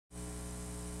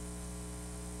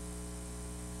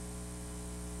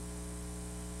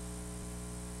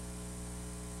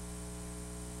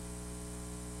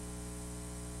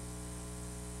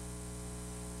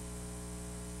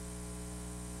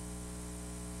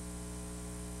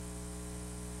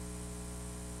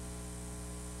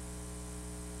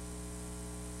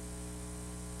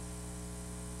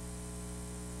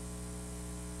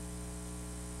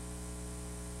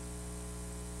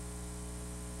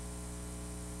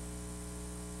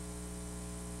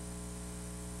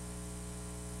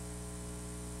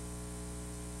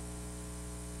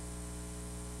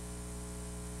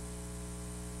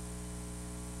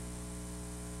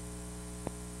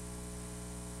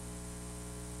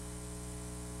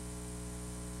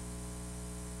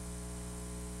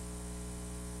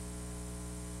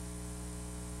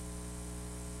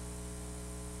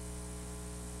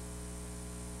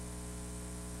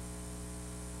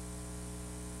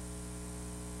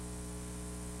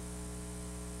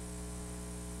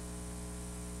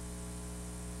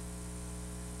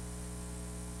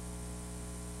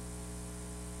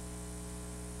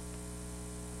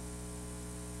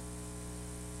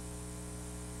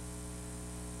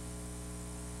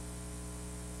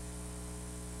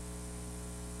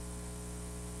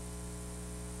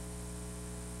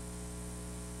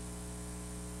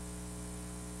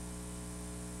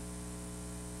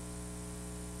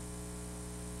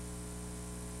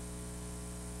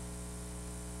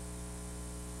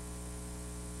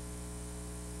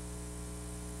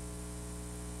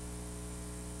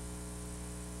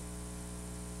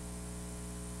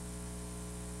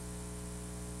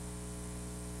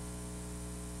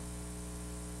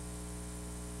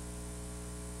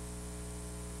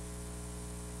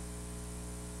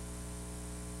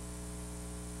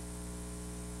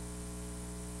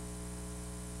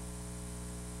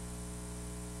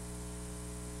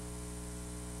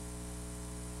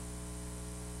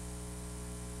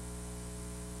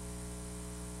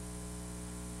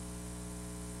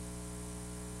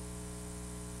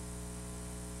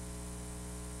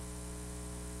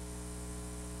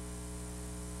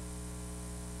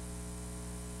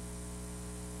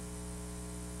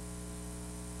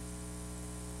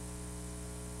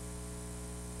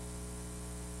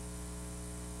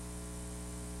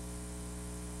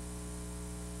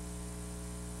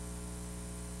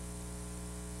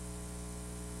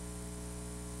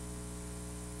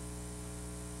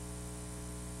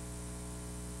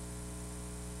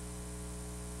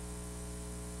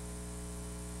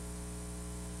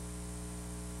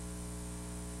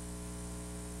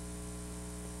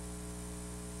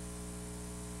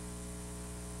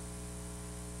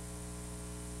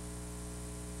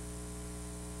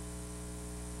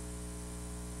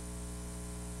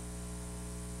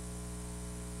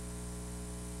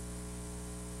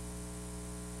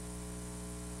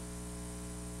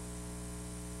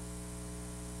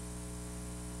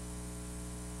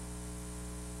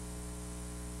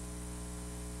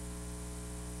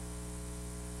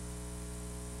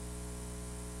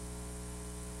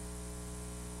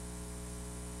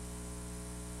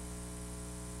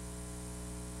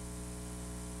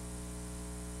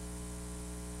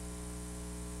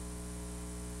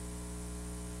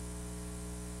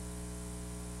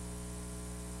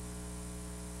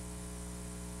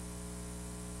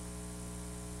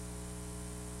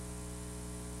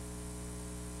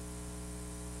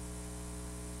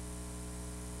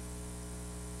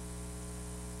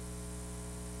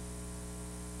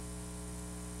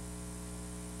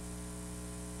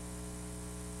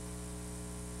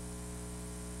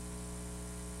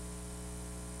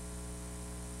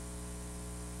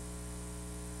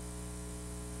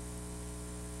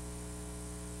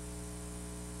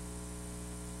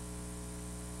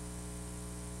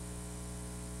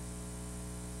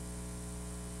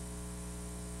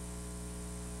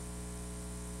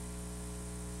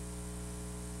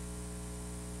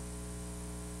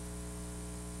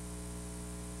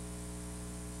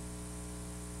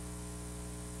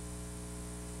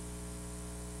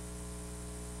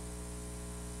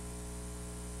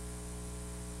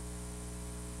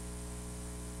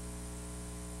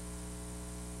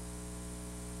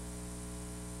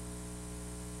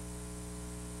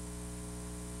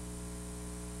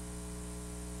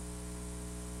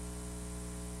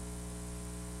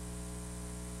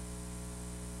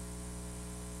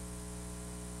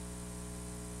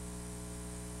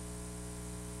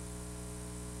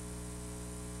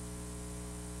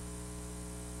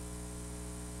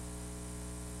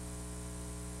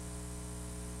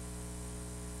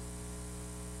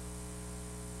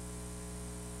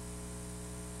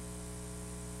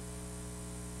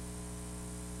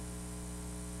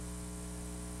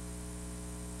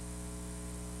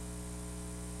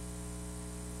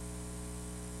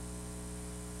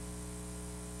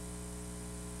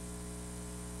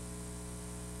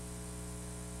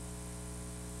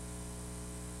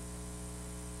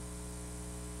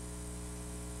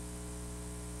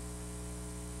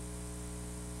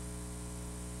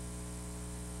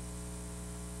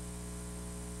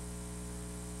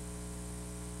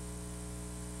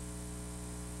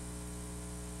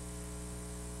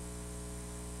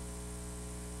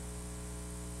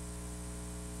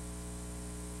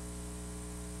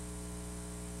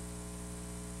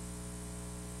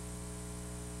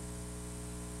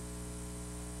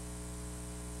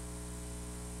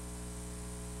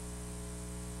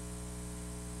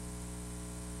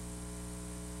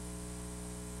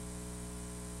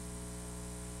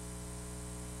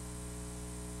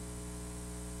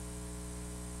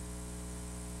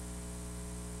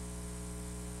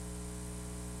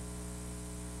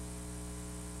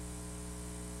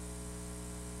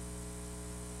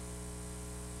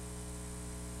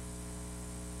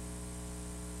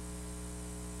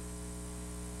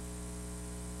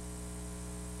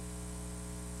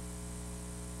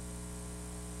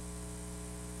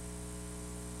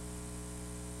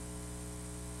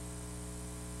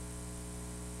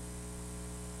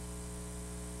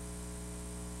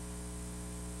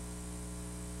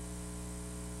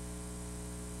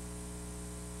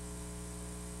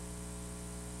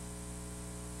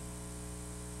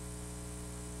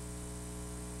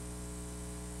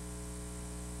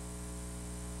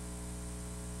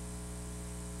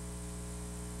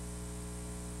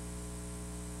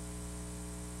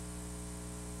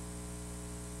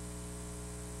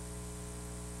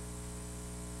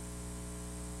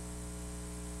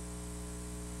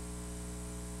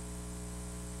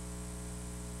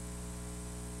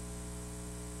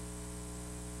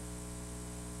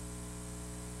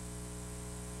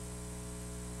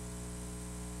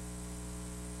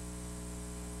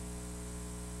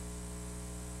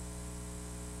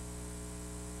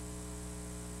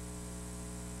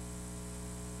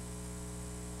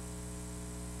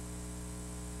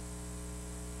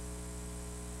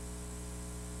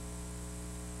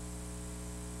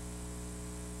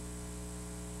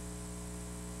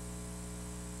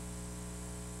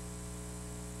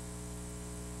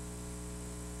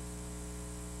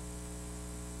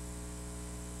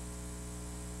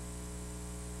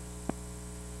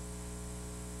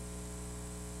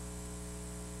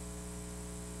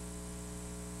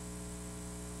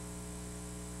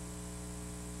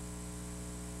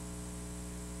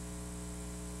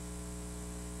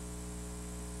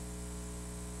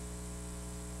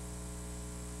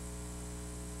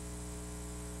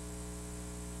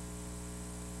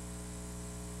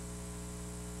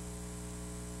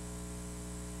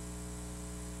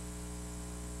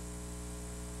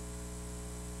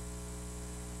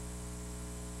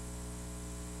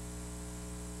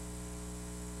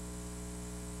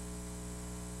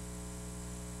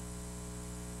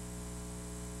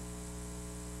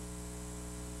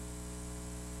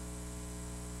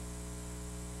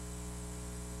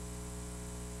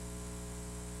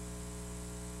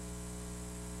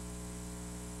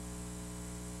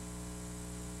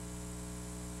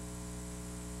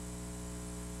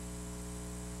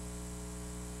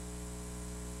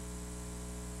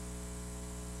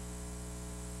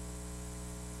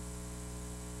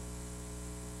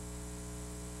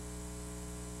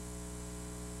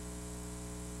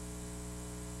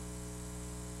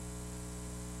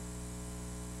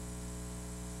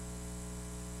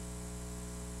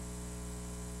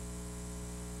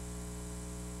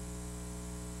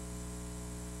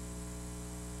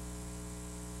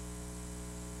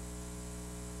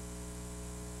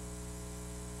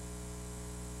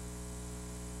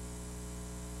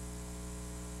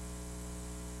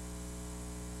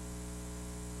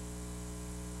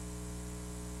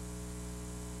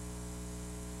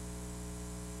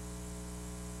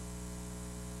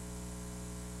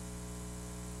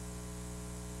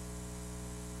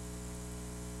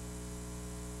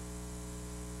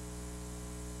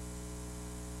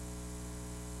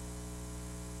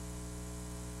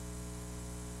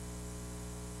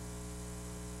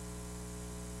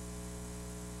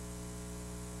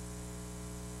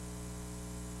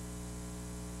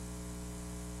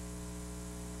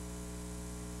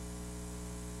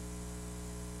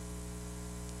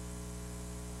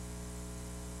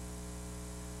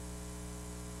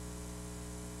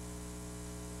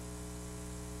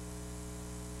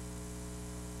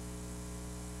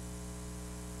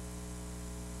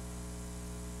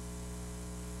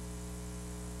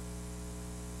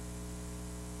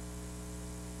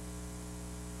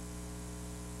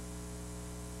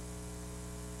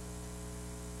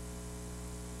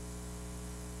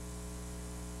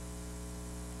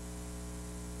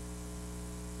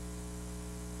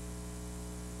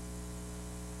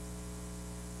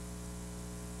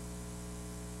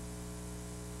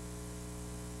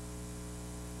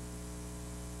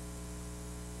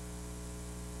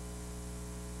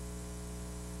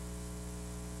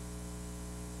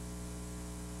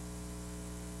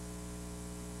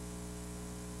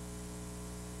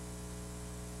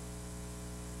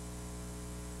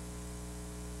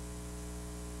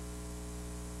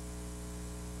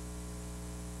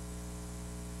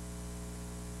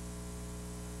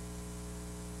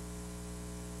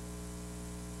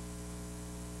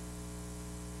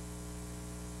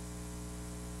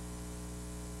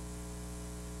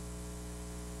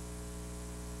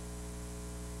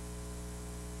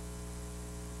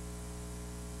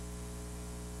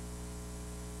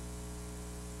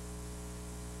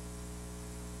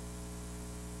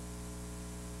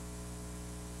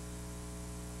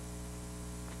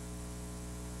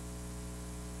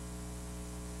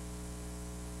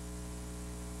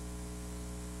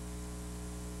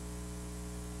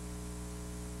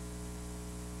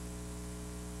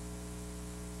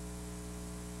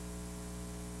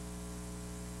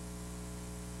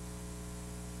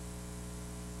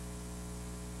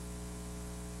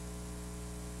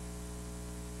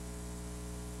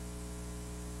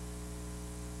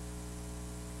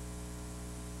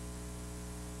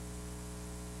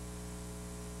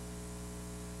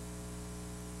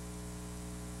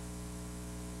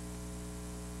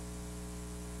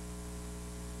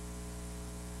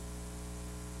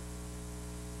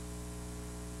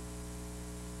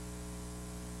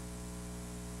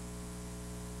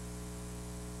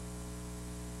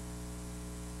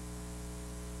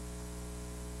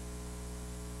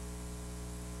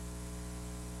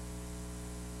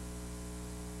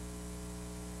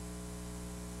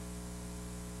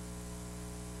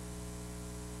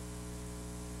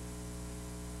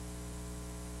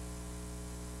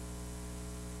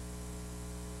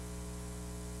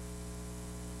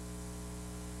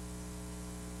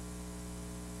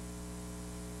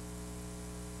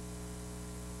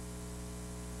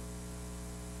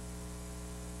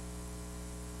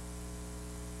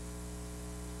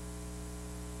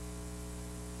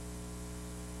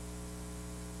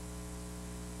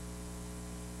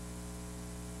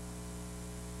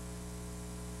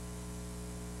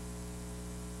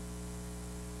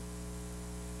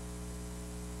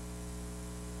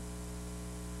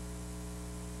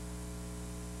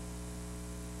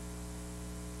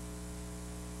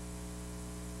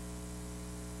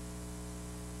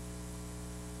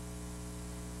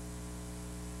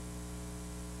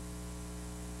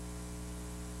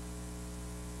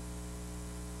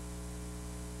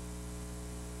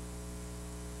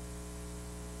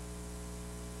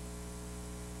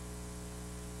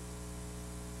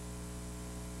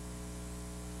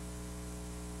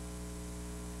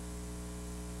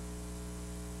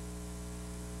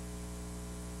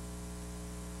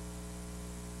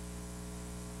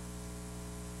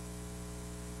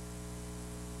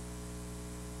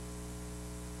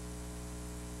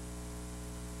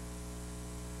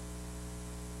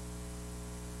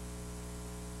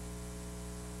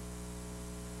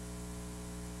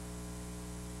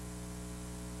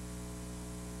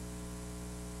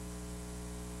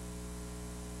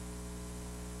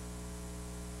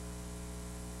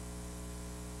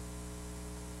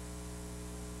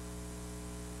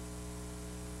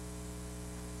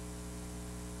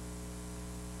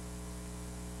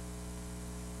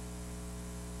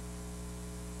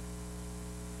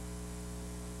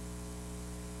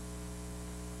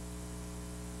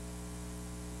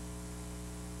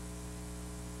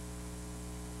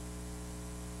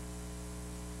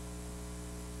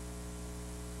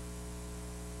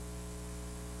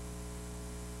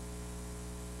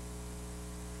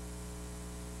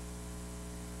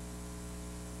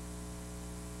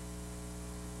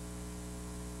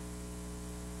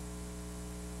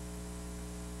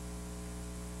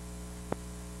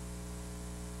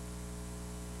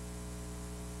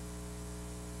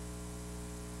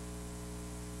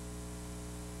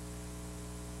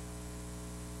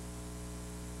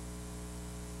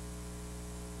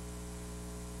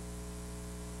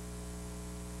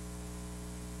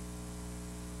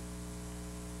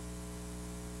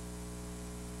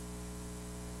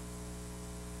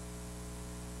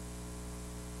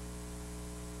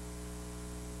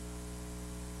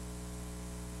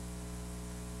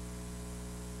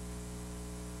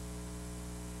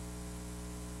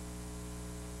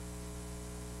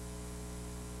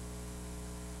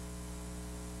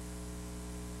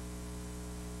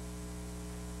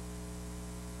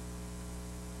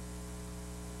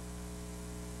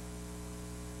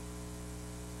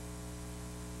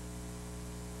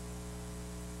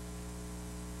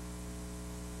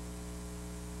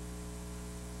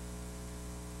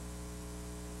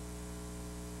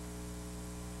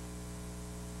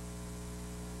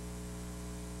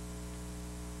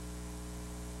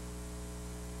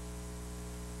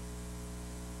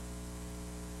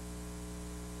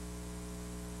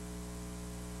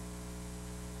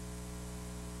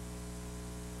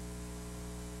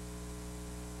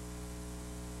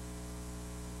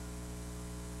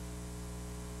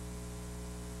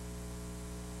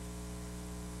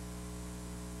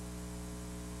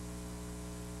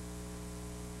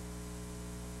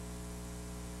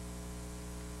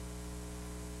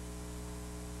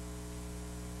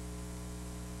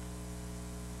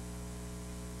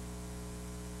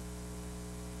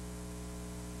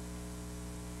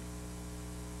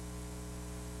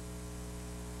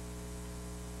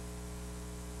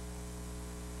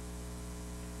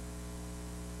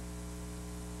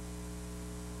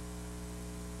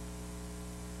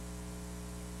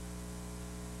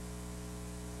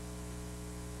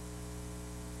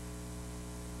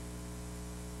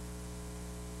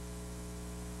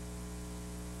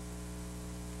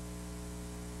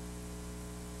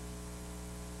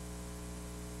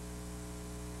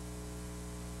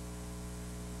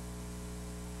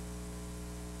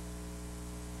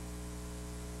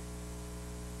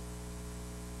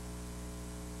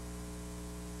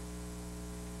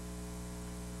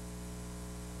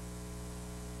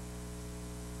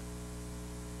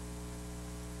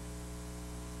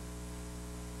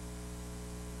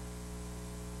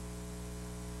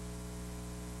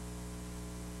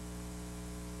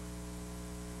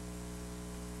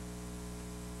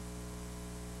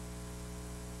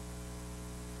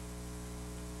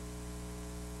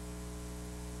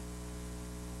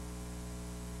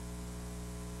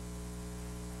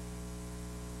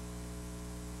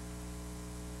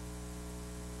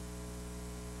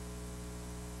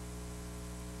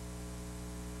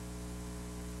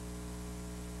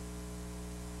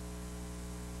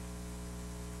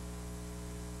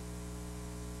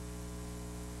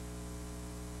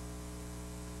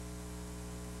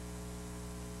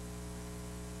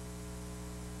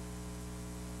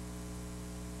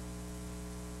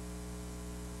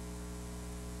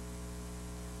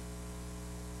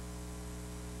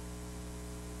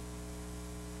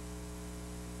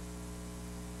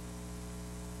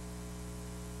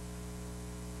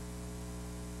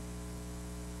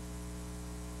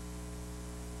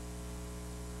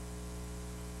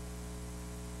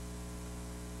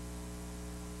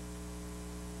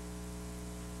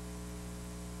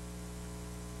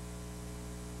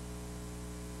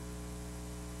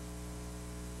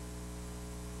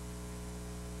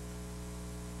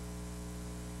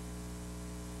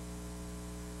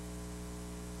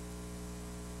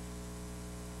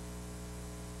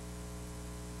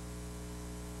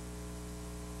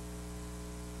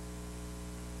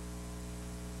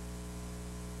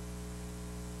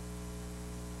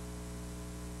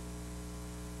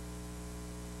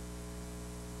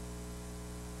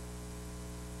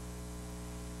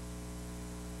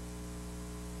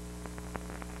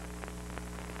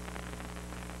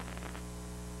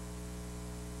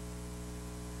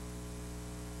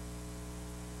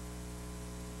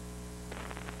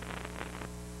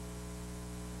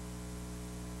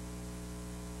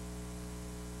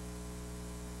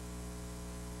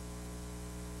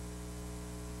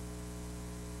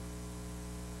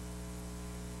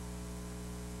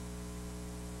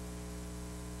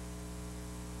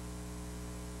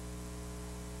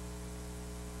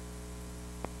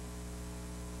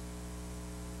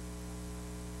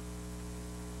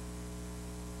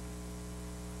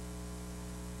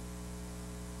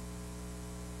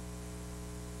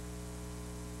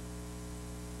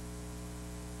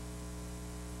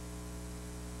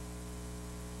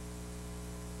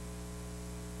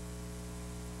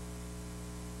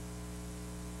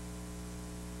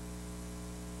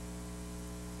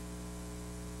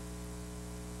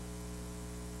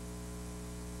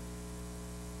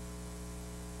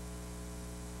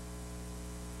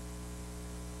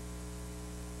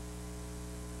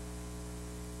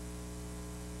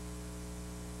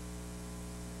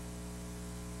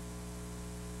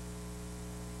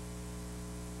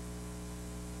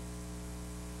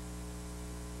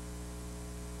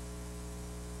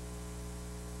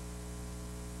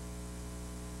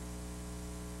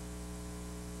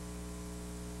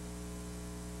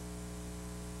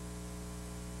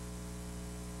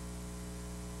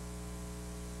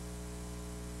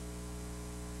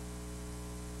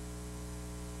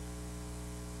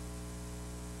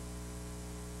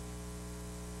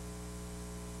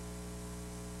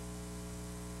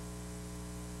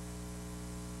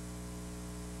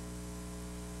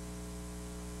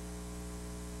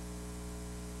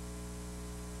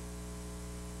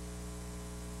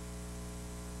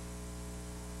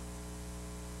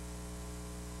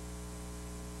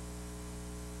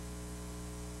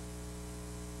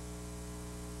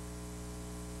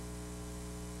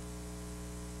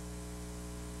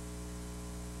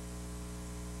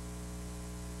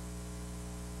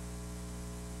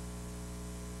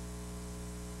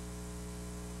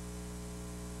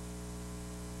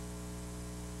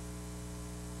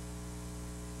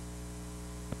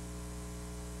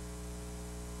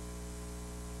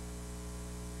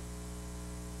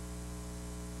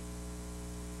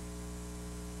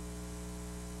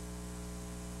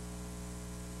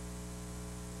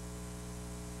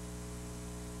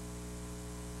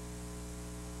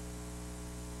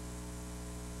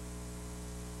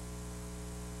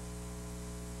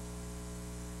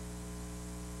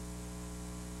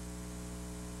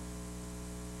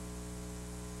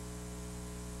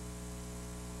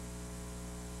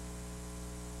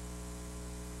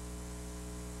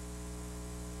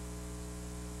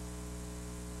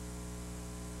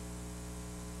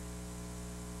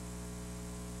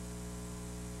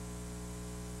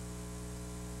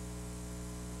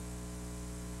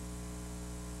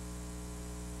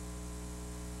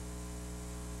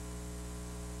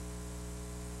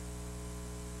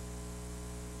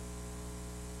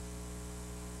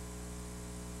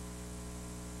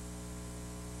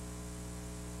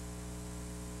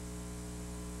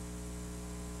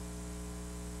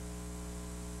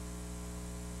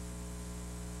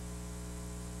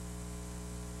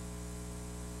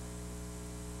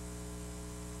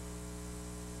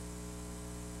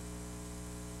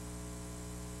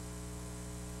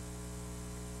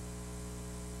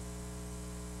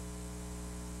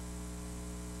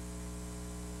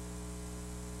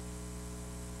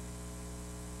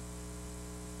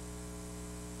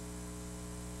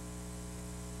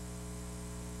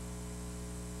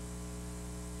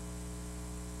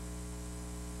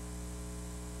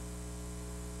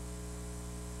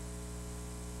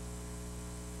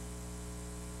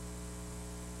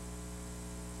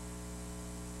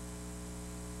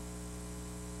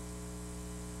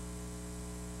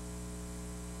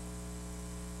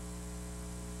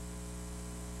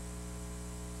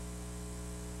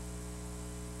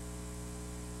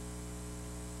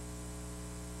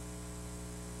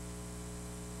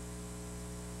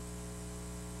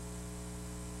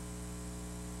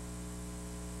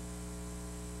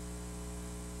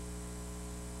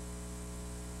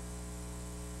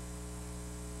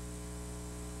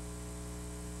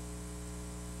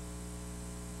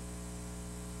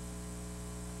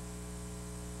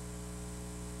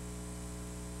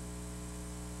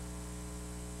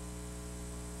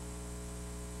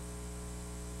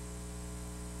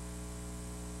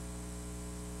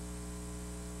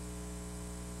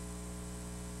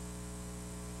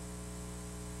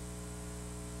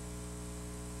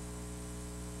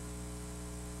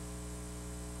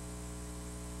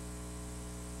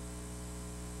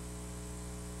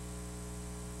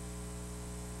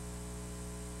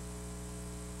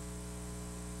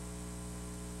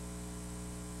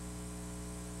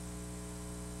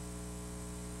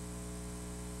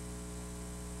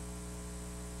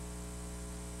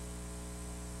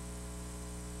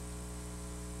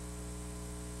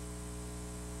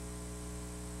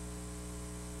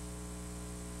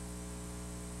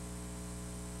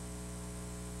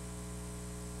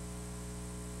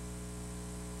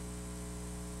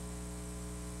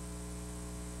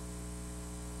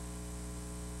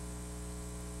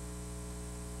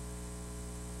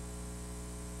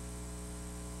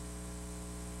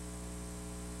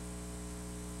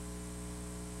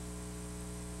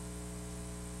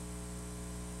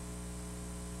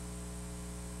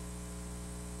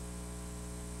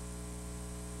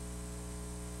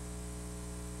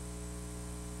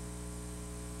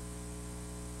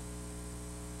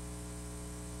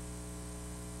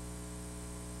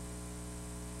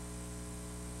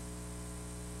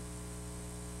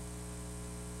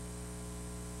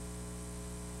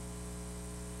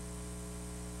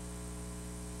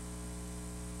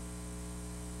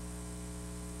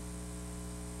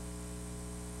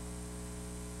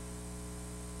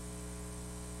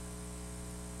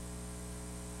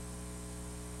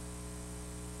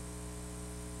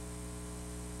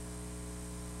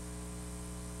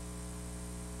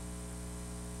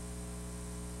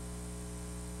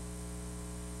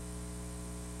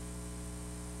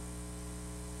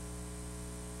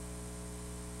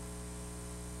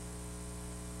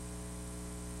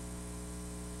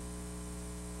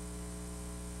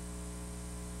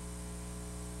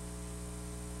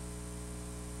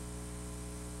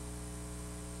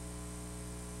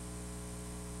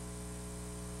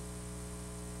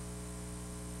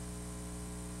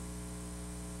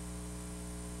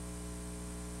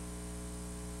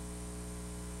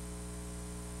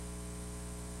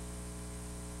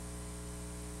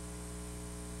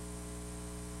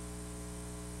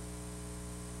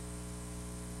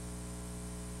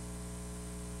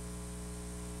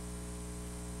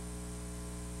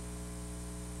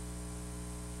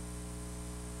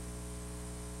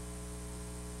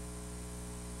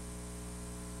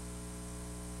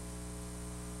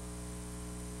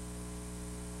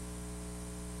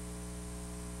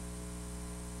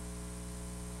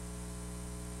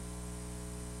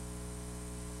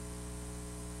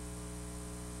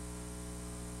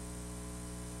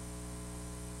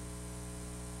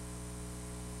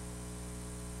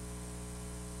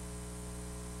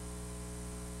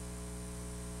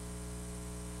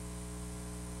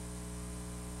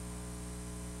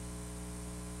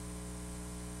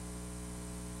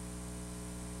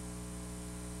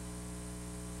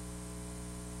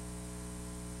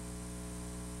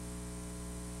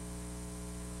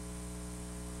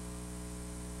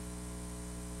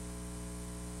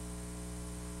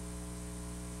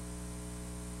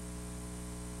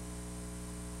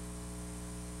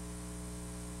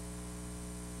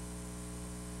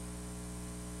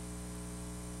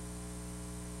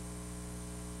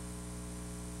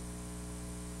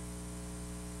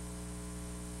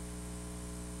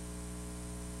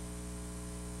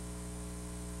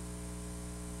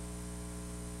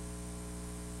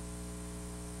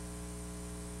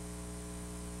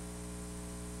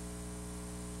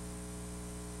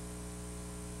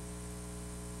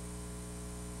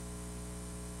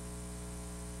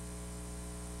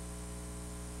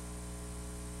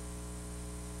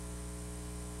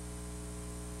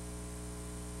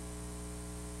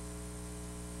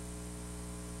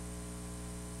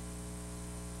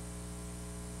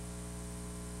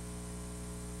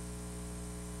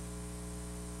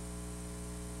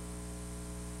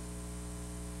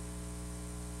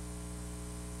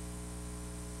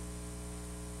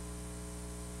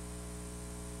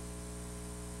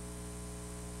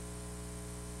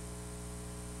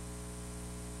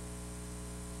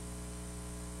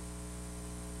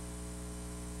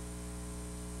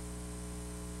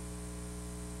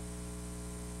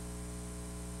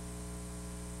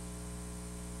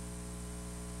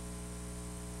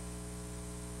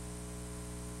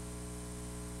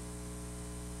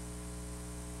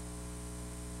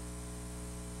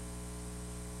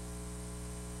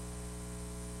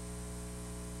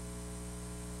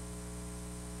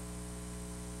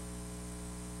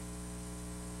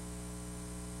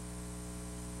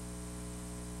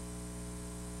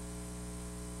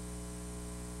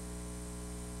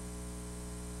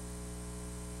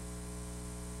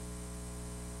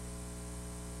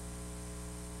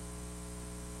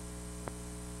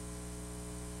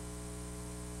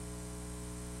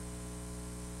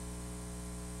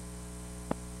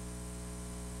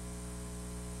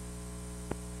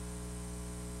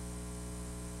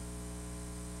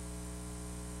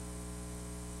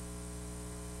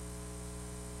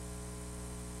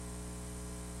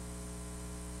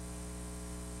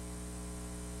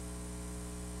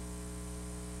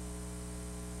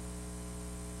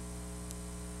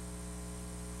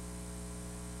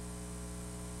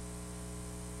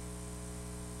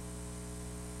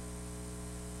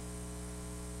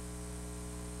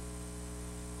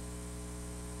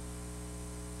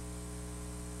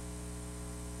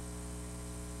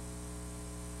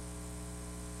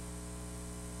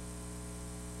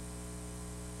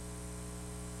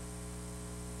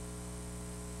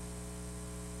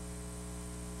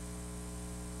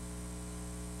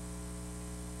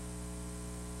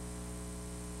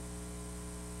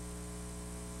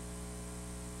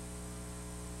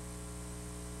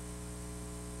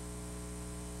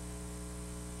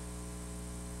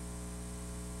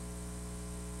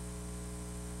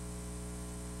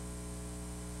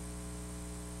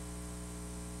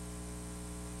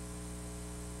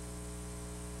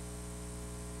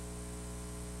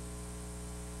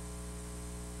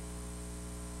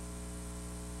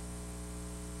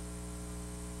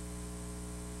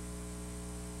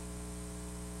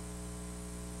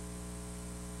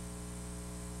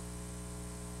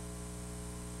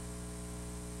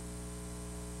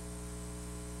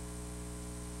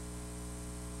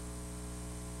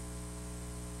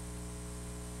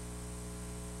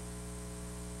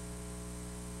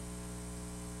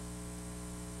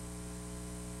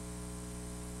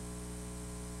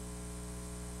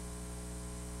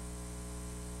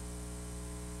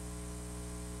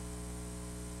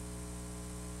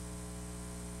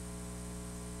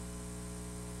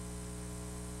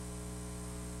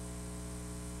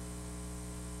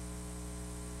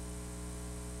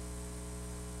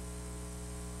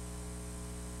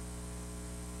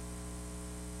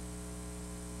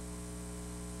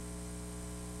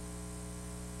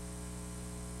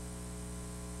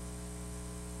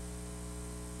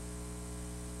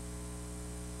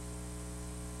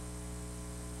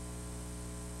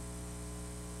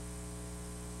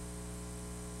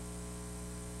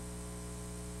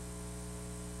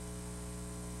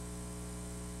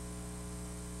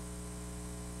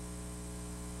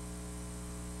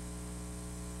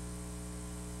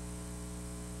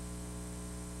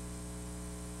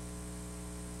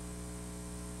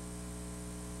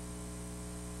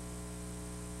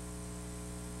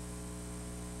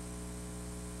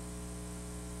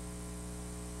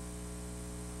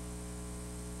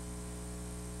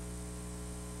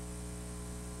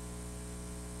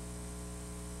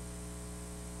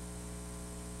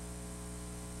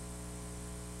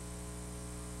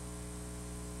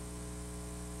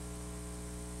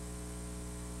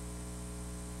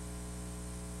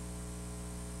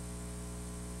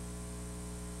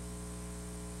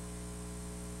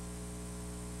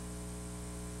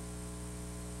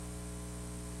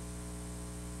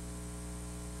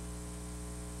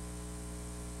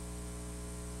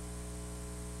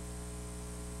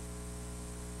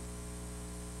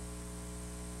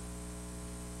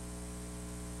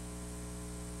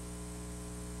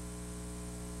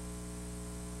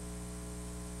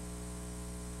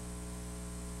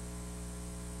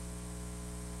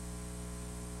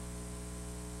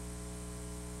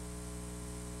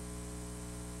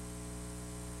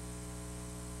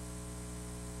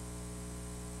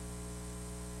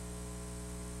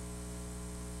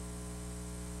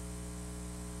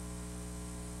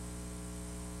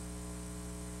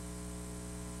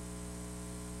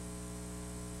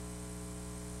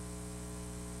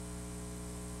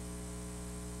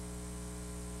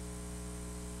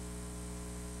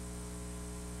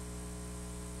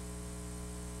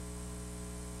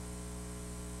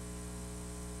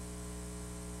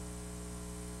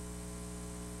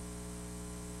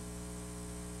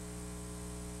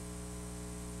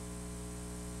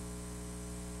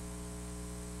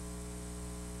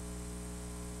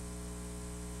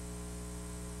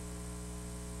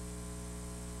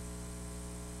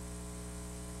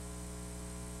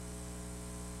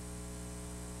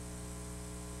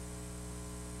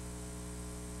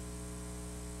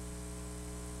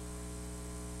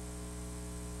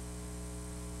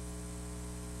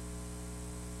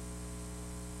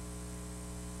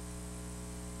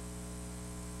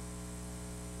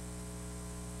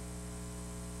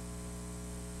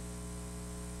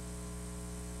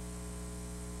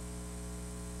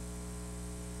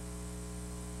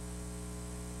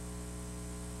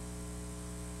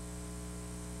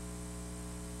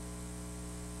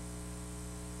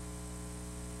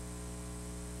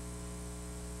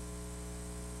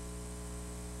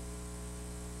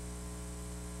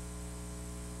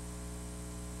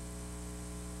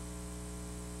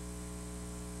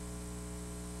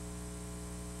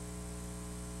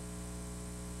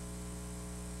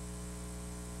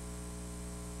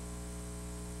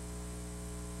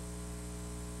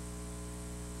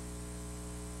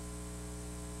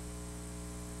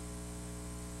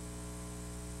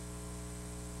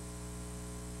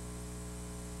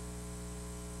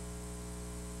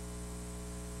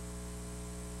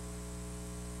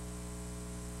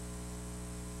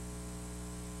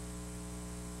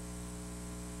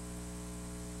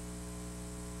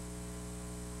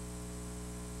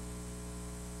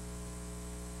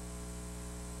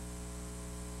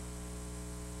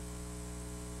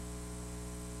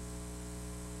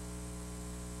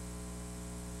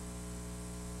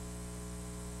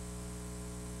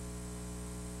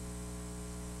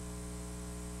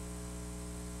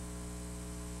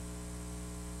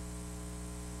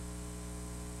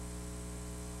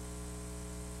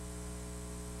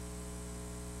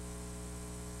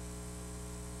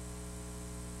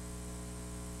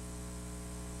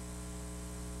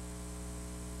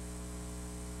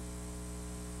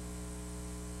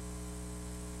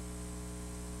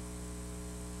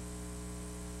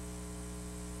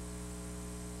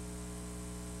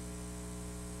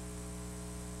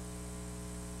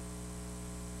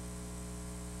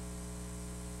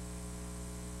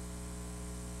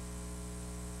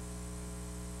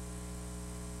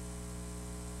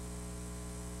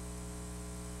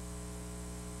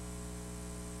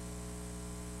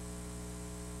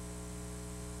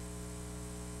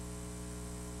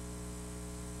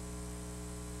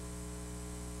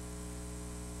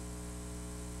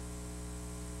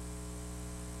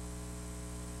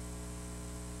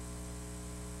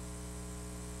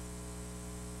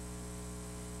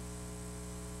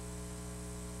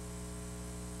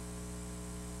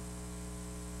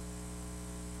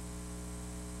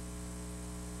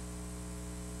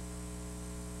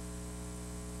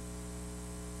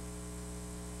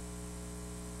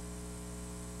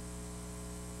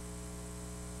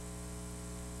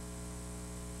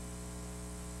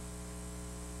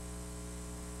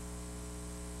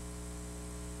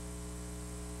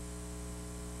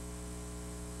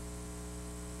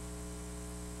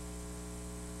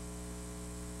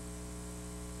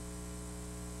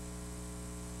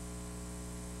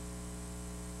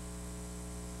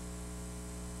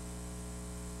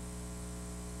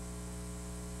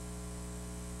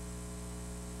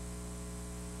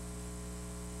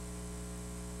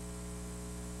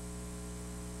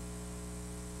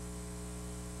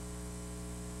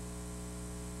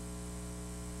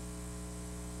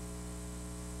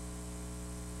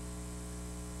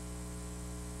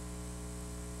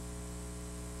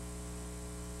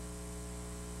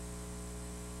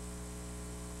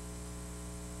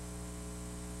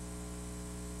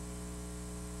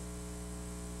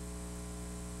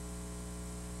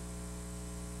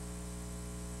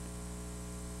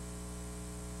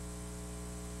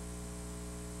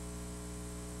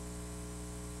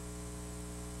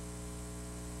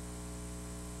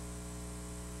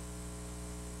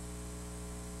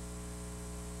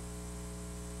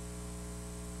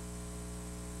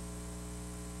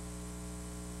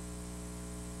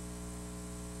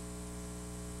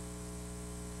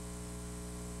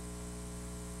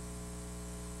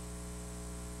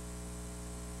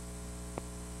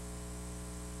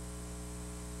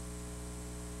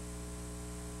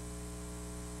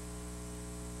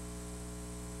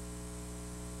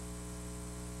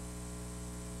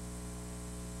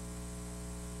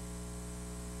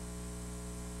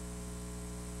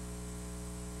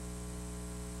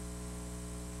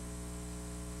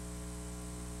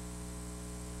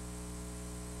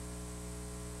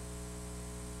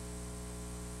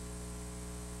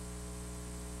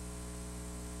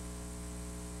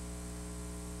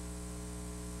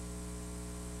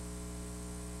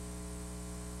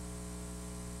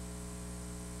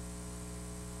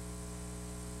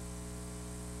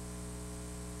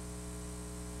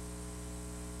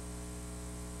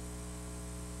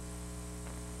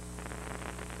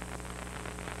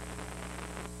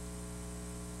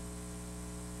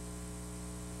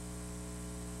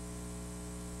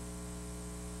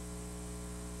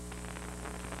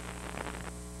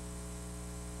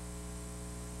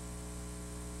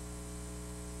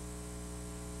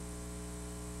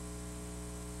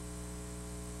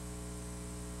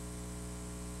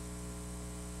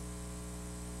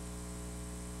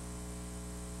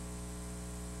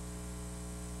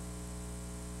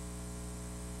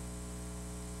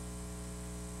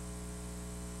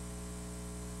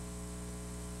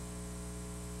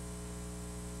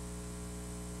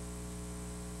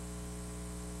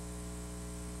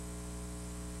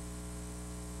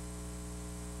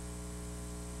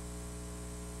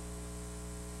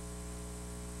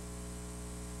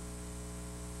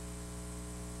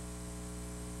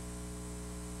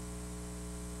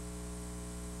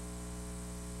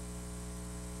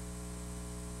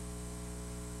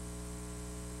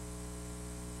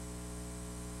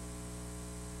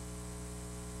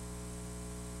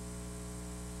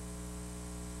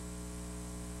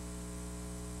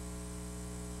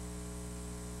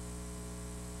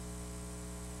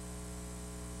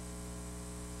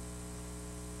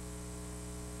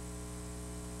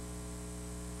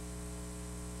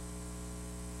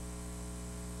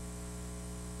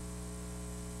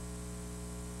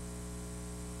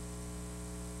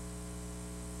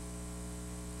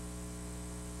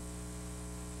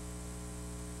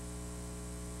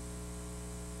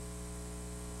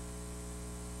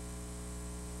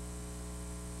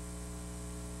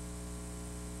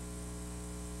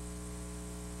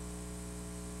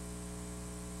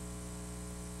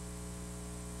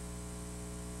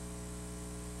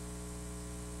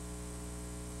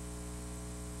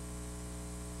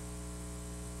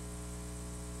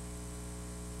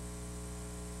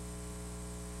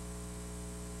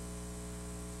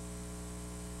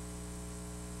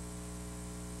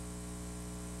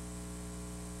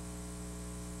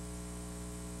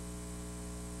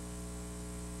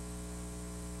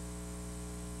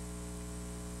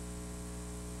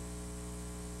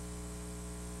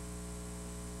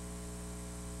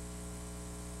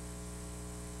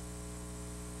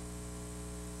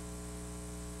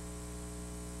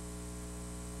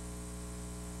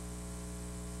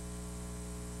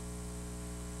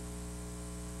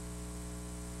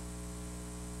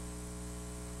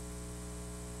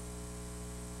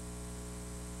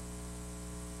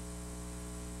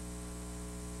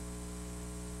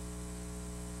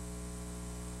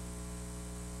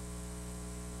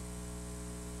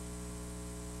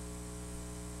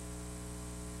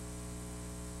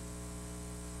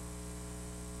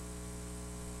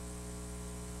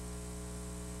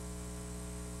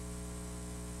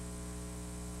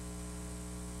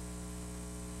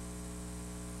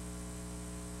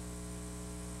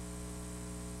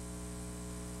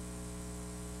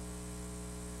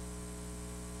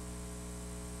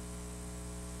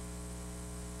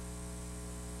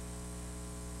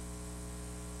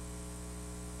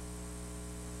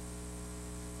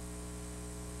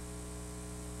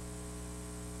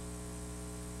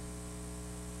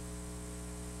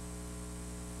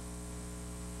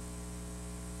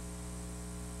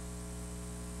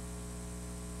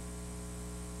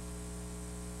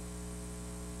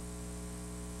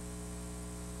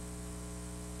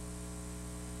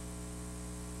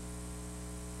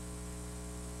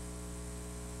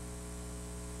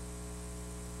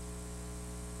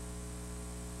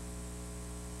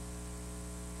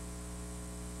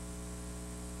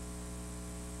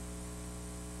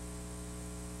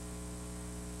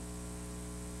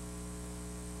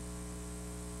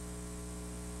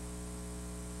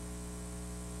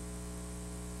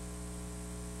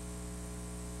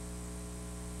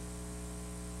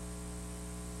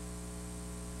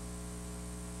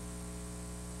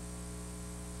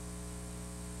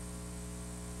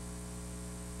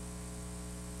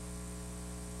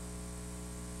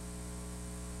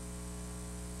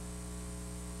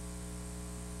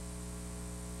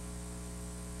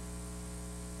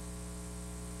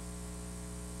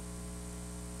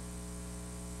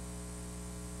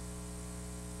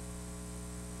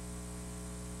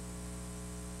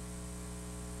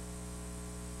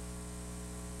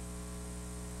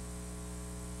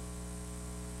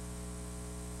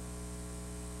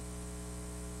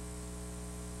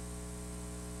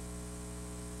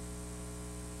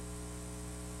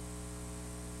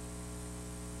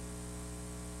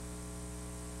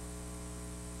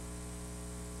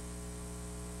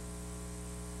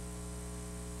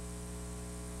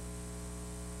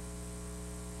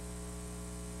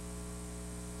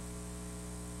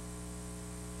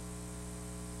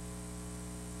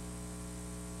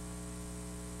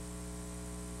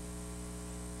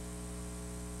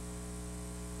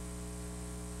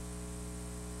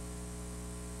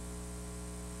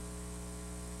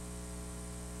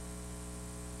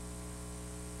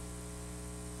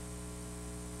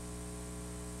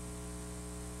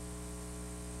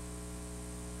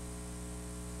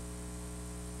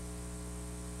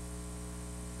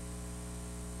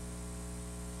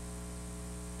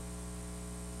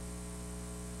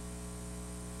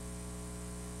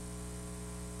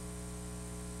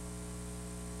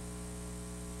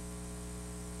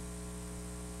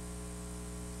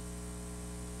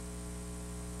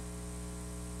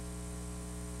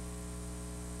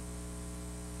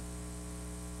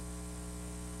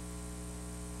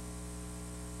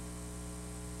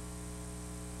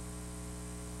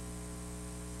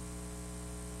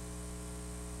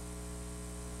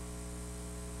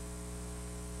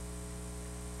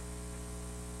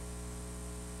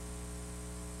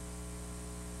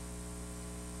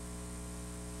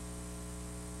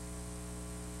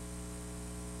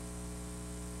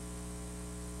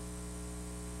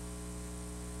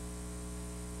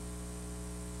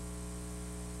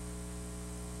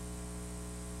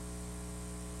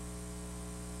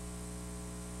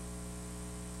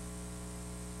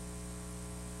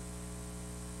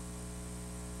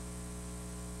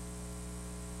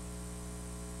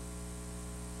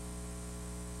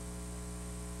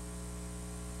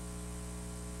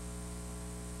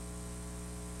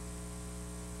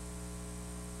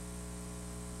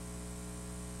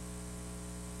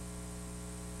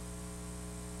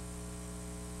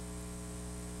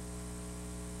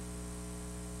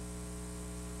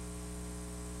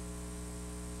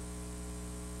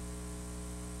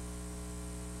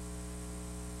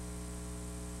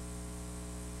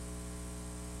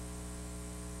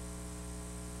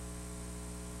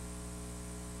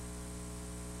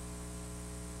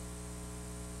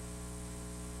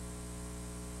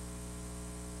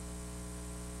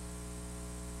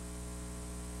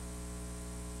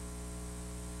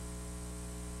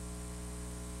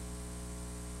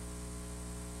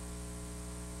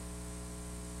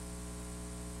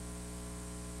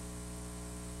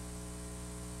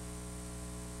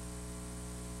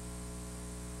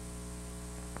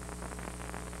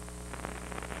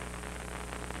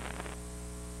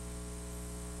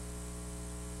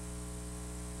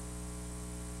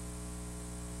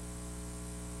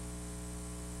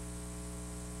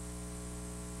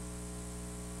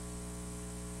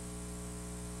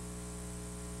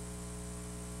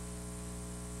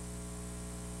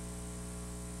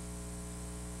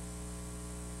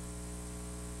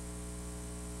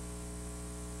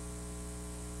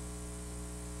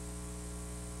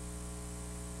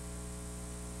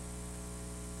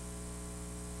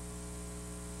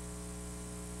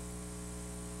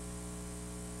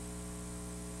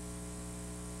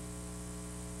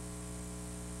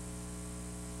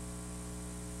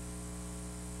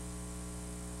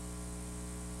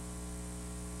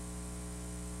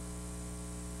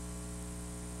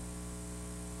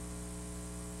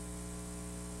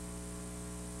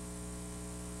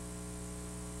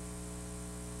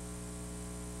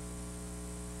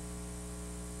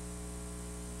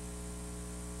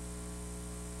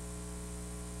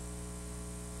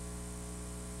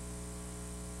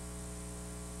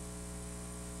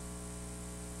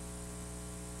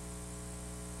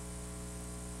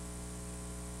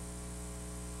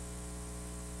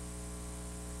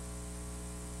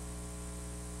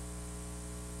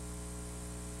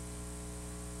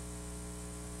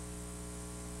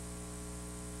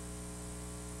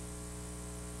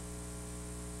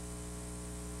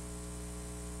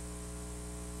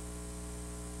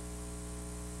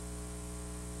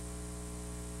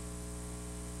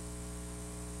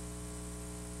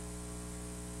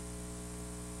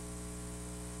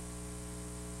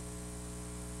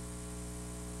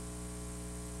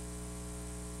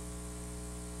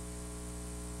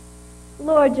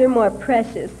Lord, you're more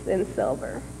precious than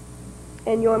silver,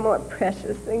 and you're more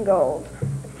precious than gold.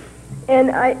 And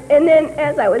then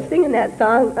as I was singing that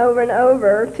song over and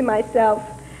over to myself,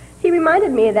 he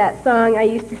reminded me of that song I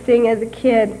used to sing as a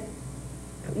kid,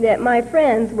 that my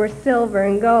friends were silver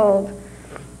and gold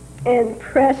and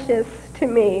precious to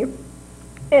me.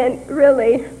 And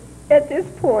really, at this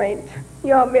point,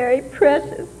 you're very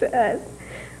precious to us.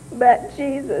 But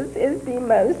Jesus is the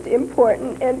most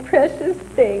important and precious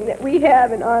thing that we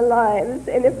have in our lives.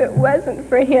 And if it wasn't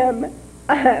for him,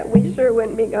 we sure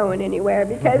wouldn't be going anywhere,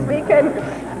 because we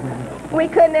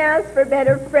couldn't ask for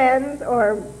better friends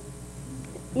or,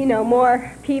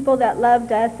 more people that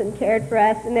loved us and cared for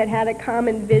us and that had a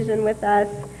common vision with us.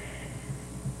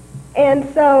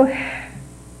 And so,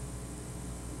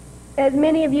 as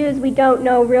many of you as we don't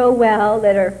know real well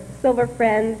that are silver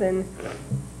friends, and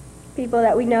people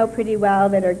that we know pretty well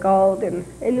that are gold, and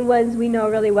the ones we know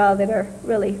really well that are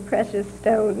really precious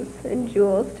stones and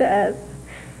jewels to us,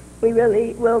 we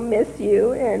really will miss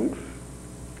you, and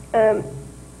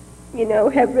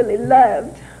have really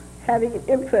loved having an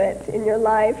input in your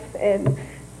life and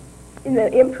in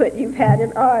the input you've had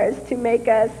in ours to make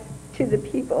us to the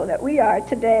people that we are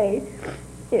today.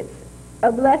 It's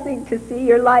a blessing to see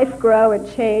your life grow and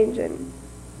change, and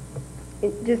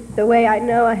just the way I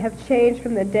know I have changed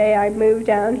from the day I moved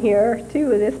down here to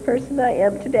this person I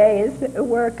am today is a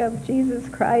work of Jesus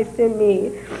Christ in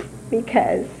me,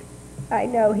 because I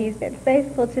know he's been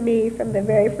faithful to me from the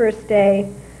very first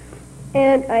day,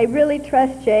 and I really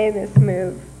trust Jay in this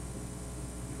move.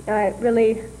 I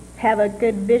really have a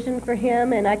good vision for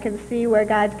him, and I can see where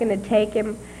God's going to take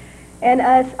him and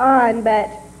us on,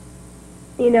 but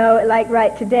like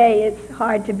right today, it's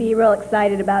hard to be real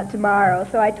excited about tomorrow.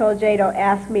 So I told Jay, don't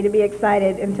ask me to be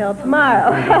excited until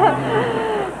tomorrow.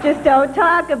 Just don't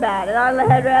talk about it.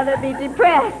 I'd rather be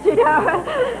depressed,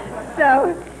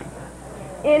 So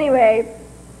anyway,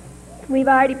 we've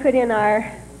already put in our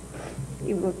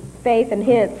faith and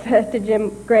hints to Jim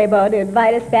Graybo to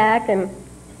invite us back and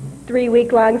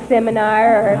 3-week-long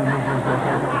seminar or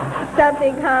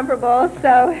something comparable.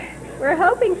 So we're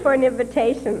hoping for an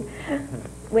invitation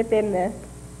within the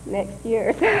next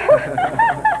year.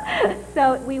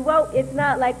 So we won't, it's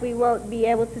not like we won't be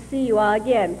able to see you all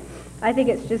again. I think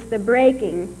it's just the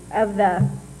breaking of the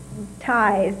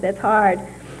ties that's hard.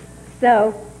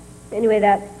 So anyway,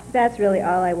 that's really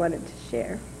all I wanted to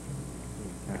share.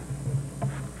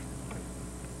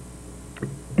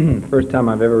 First time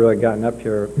I've ever really gotten up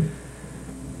here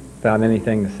without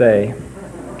anything to say.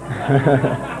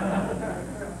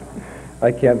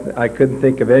 I couldn't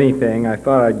think of anything. I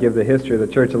thought I'd give the history of the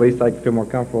church. At least I could feel more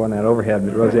comfortable in that overhead.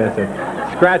 But Rosann said,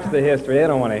 scratch the history. I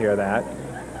don't want to hear that.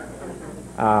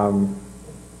 I'm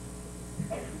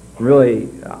really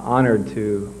honored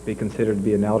to be considered to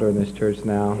be an elder in this church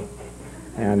now.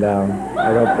 And I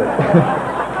hope that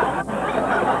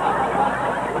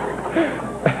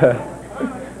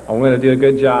I'm going to do a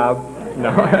good job.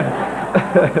 No.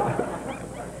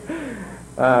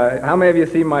 How many of you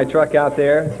see my truck out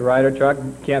there? It's a rider truck.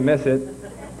 Can't miss it.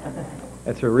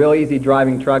 It's a real easy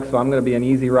driving truck, so I'm going to be an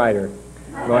easy rider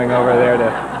going over there to...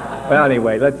 Well,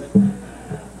 anyway,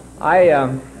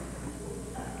 I'm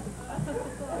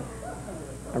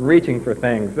reaching for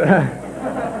things.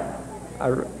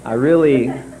 I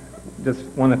really just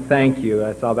want to thank you.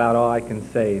 That's about all I can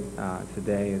say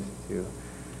today, is to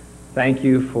thank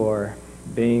you for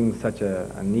being such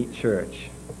a neat church.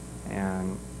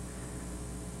 And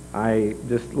I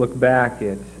just look back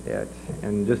at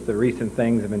and just the recent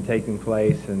things have been taking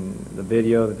place, and the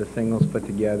video that the singles put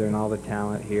together, and all the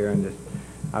talent here, and just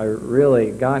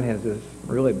God has just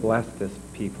really blessed this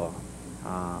people.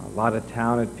 A lot of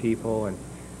talented people,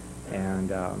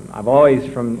 and I've always,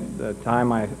 from the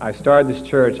time I started this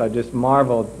church, I just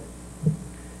marveled,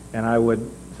 and I would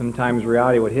sometimes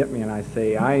reality would hit me, and I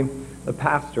say, I'm the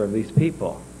pastor of these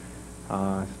people,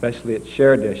 especially at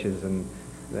Share Dishes. And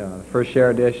the first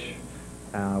Share Dish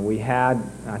we had,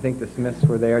 I think the Smiths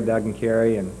were there, Doug and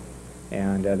Carrie, and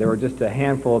there were just a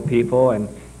handful of people, and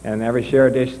every Share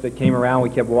Dish that came around,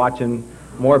 we kept watching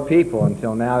more people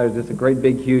until now there's just a great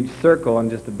big huge circle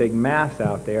and just a big mass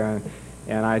out there,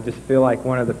 and I just feel like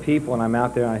one of the people, and I'm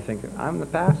out there and I think, I'm the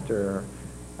pastor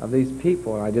of these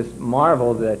people, and I just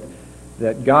marvel that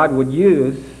God would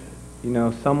use,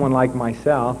 someone like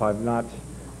myself. I've not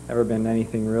ever been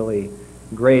anything really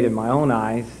great in my own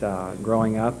eyes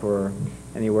growing up or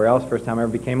anywhere else. First time I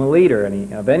ever became a leader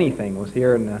of anything was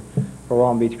here in the Fort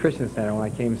Walton Beach Christian Center when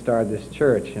I came and started this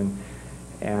church,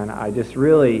 and I just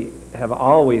really have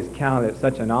always counted it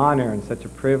such an honor and such a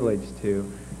privilege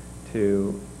to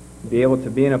be able to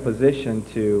be in a position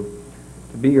to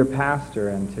be your pastor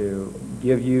and to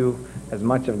give you as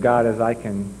much of God as I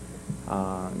can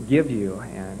give you,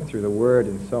 and through the Word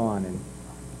and so on. And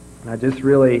I just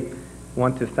really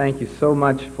want to thank you so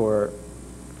much for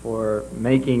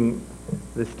making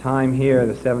this time here,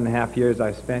 the 7.5 years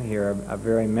I've spent here, a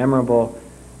very memorable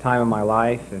time of my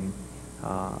life, and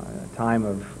a time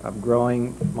of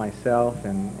growing myself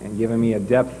and giving me a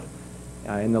depth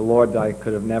in the Lord that I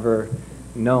could have never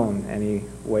known any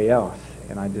way else.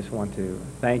 And I just want to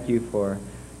thank you for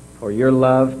your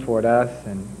love toward us,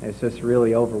 and it's just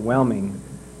really overwhelming,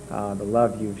 the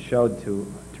love you've showed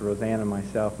to Rosann and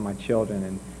myself and my children,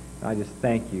 and I just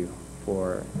thank you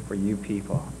for you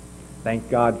people.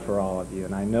 Thank God for all of you,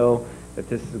 and I know that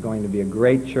this is going to be a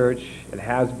great church. It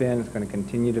has been, it's going to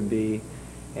continue to be,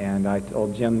 and I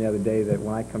told Jim the other day that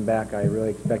when I come back, I really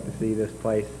expect to see this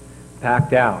place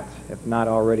packed out, if not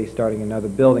already starting another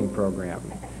building program.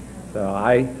 So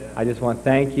I just want to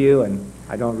thank you, and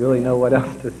I don't really know what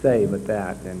else to say but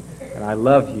that, and I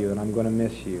love you, and I'm going to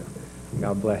miss you.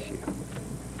 God bless you.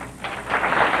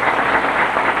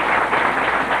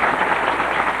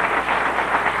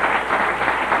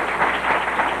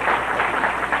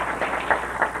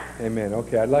 Amen.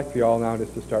 Okay, I'd like for you all now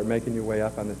just to start making your way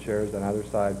up on the chairs on either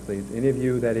side, please. Any of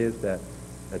you, that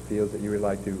feels that you would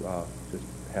like to just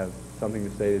have something to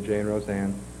say to Jay and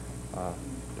Rosann,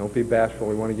 don't be bashful.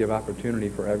 We want to give opportunity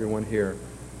for everyone here.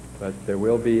 But there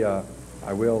will be,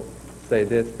 I will say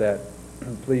this, that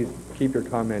please keep your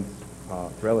comments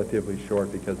relatively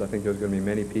short, because I think there's going to be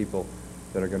many people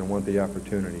that are going to want the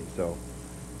opportunity. So,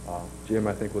 Jim,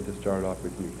 I think we'll just start off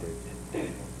with you,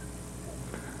 please.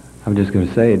 I'm just going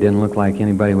to say it didn't look like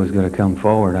anybody was going to come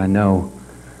forward. I know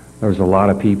there's a lot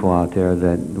of people out there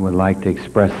that would like to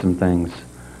express some things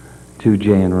to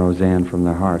Jay and Rosann from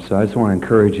their hearts. So I just want to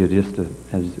encourage you, just to,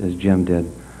 as Jim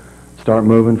did, start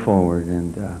moving forward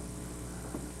and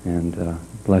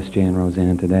bless Jay and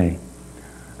Rosann today.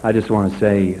 I just want to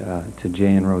say to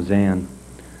Jay and Rosann,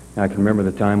 I can remember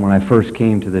the time when I first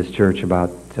came to this church about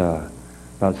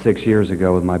 6 years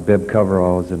ago with my bib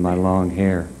coveralls and my long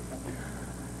hair.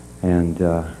 And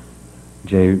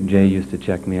Jay used to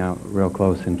check me out real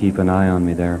close and keep an eye on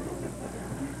me there.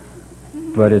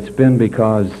 But it's been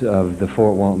because of the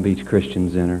Fort Walton Beach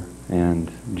Christian Center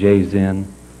and Jay Zinn,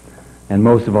 and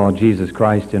most of all Jesus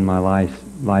Christ in my life,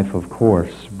 of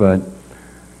course. But,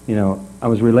 you know, I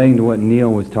was relating to what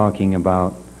Neil was talking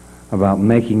about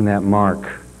making that mark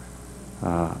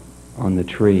on the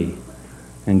tree.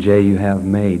 And Jay, you have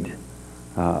made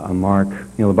a mark.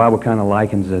 You know, the Bible kind of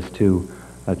likens us to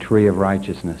a tree of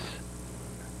righteousness.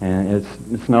 And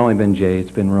it's not only been Jay,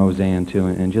 it's been Rosann too,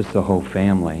 and just the whole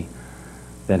family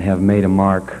that have made a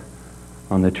mark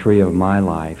on the tree of my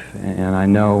life. And I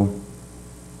know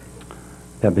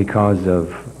that because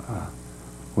of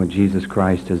what Jesus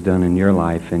Christ has done in your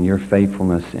life and your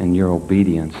faithfulness and your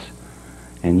obedience,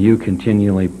 and you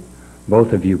continually,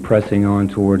 both of you, pressing on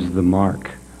towards the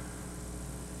mark,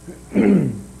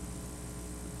 it's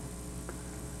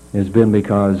been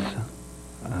because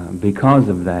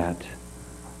of that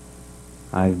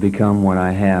I've become what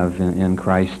I have in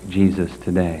Christ Jesus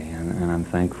today, and I'm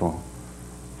thankful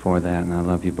for that, and I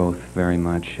love you both very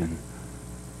much,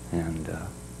 and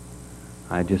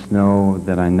I just know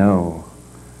that I know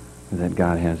that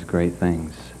God has great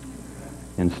things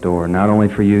in store, not only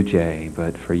for you, Jay,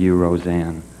 but for you,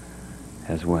 Rosann,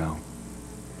 as well.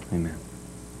 Amen.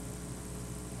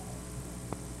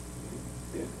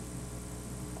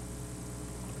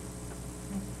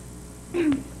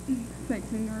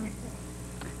 Makes me nervous.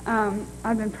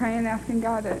 I've been praying, asking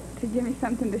God to give me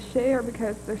something to share,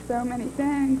 because there's so many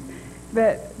things.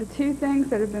 But the two things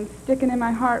that have been sticking in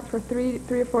my heart for three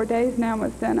or 4 days now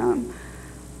was that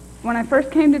when I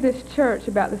first came to this church,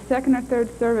 about the second or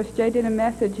third service, Jay did a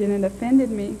message and it offended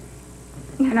me.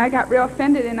 And I got real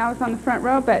offended, and I was on the front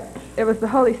row, but it was the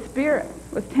Holy Spirit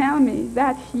was telling me,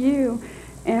 that's you.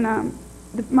 And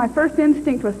my first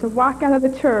instinct was to walk out of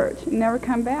the church and never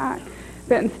come back.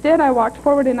 But instead I walked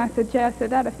forward and I said, Jay, I said,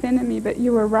 that offended me, but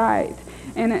you were right.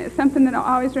 And it's something that I'll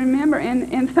always remember.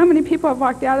 And so many people have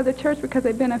walked out of the church because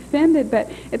they've been offended, but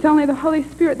it's only the Holy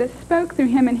Spirit that spoke through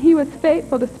him, and he was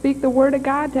faithful to speak the Word of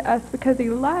God to us because he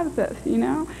loves us, you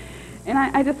know. And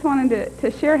I just wanted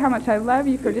to share how much I love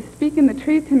you for just speaking the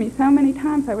truth to me. So many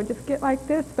times I would just get like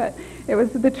this, but it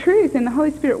was the truth, and the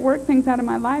Holy Spirit worked things out of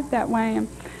my life that way. And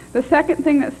the second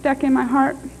thing that stuck in my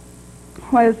heart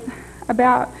was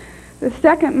about the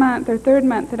second month or third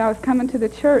month that I was coming to the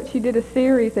church. You did a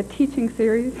series, a teaching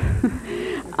series,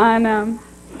 on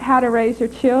how to raise your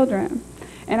children.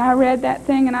 And I read that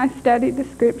thing, and I studied the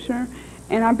scripture,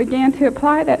 And I began to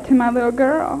apply that to my little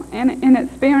girl, and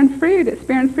it's bearing fruit. It's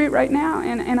bearing fruit right now,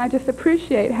 and I just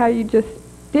appreciate how you just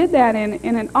did that, and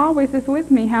it always is with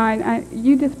me how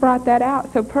you just brought that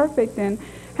out so perfect, and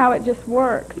how it just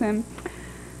works. And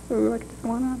ooh, I could just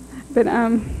go on. But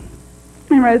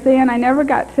and Rosann, I never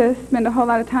got to spend a whole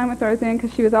lot of time with Rosann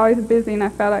because she was always busy, and I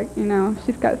felt like, you know,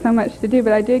 she's got so much to do.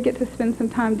 But I did get to spend some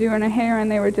time doing her hair, and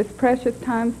they were just precious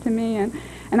times to me. And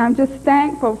I'm just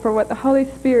thankful for what the Holy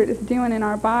Spirit is doing in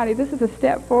our body. This is a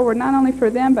step forward, not only for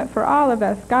them, but for all of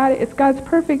us. It's God's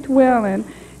perfect will, and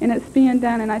it's being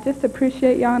done. And I just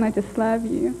appreciate y'all, and I just love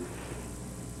you.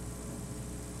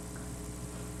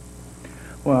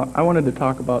 Well, I wanted to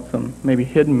talk about some maybe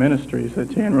hidden ministries that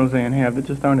Jay and Rosann have that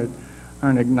just aren't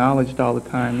acknowledged all the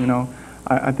time. You know,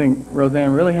 I think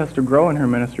Rosann really has to grow in her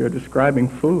ministry of describing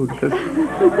food, because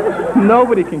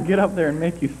nobody can get up there and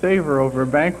make you savor over a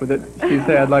banquet that she's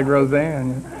had like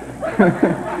Rosann.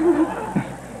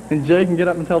 And Jay can get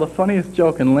up and tell the funniest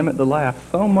joke and limit the laugh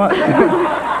so much.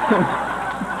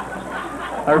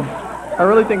 I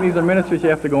really think these are ministries you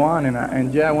have to go on,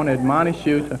 and Jay, I want to admonish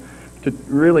you to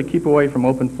really keep away from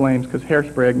open flames, because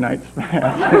hairspray ignites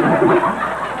fast.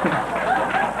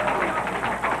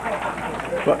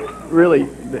 But really,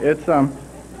 it's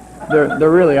there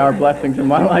really are blessings in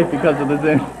my life because of the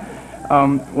Zinn.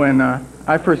 When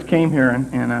I first came here,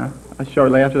 and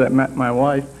shortly after that met my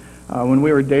wife, when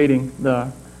we were dating,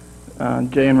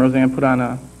 Jay and Rosann put on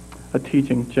a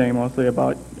teaching, Jay mostly,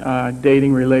 about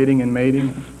dating, relating, and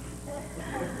mating.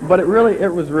 But it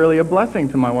was really a blessing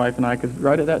to my wife and I, because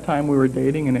right at that time we were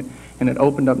dating, and it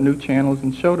opened up new channels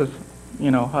and showed us,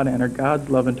 you know, how to enter God's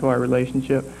love into our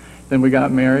relationship. Then we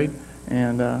got married,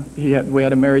 and we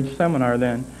had a marriage seminar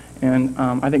then. And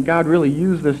I think God really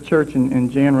used this church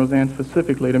and Jay and Rosann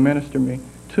specifically to minister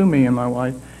to me and my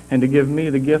wife, and to give me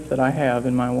the gift that I have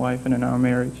in my wife and in our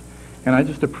marriage. And I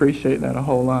just appreciate that a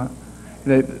whole lot.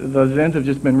 The Zinns have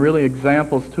just been really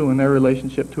examples, too, in their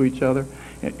relationship to each other,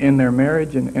 in their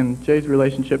marriage, and Jay's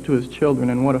relationship to his children,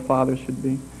 and what a father should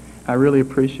be. I really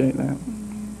appreciate that.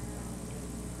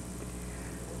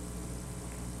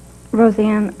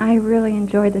 Rosann, I really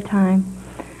enjoyed the time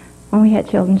when we had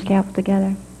Children's Chapel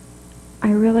together.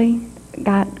 I really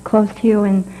got close to you,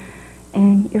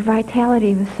 and your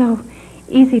vitality was so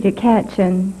easy to catch,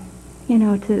 and, you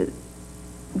know, to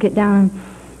get down and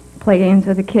play games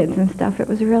with the kids and stuff. It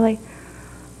was really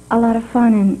a lot of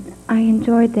fun, and I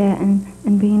enjoyed that, and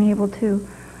being able to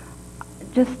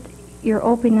just your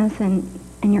openness and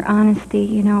your honesty,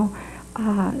 you know,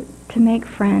 to make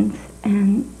friends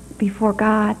and before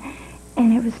God.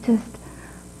 And it was just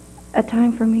a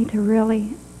time for me to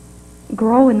really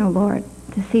grow in the Lord,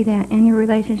 to see that in your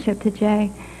relationship to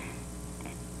Jay.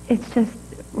 It's just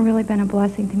really been a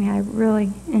blessing to me. I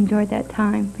really enjoyed that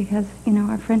time, because, you know,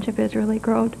 our friendship has really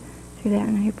grown through that,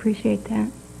 and I appreciate that.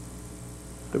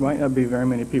 There might not be very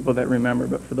many people that remember,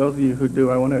 but for those of you who do,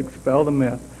 I want to expel the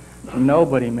myth.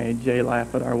 Nobody made Jay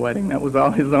laugh at our wedding. That was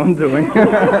all his own doing.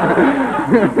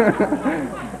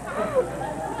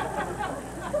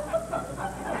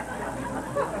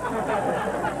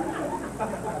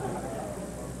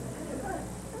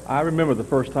 I remember the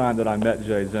first time that I met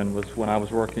Jay Zinn was when I was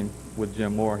working with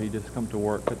Jim Moore. He'd just come to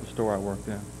work at the store I worked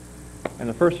in. And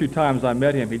the first few times I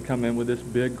met him, he'd come in with this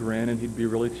big grin, and he'd be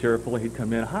really cheerful, and he'd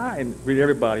come in, hi, and greet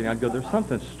everybody. And I'd go, there's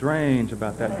something strange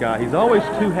about that guy. He's always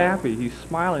too happy. He's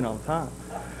smiling all the time.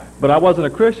 But I wasn't a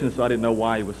Christian, so I didn't know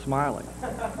why he was smiling.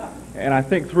 And I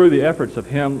think through the efforts of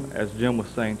him, as Jim was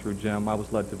saying through Jim, I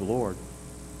was led to the Lord.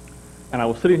 And I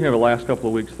was sitting here the last couple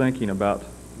of weeks thinking about,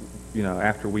 you know,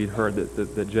 after we'd heard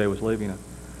that Jay was leaving us.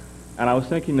 And I was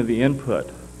thinking of the input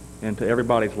into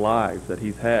everybody's lives that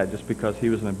he's had just because he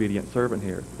was an obedient servant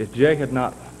here. If Jay had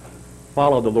not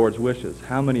followed the Lord's wishes,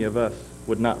 how many of us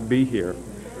would not be here?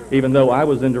 Even though I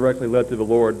was indirectly led to the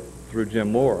Lord through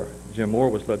Jim Moore, Jim Moore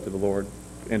was led to the Lord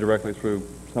indirectly through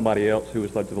somebody else who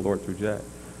was led to the Lord through Jay.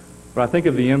 But I think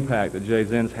of the impact that Jay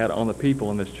Zinn's had on the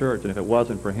people in this church, and if it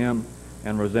wasn't for him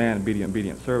and Rosann,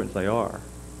 obedient servants they are,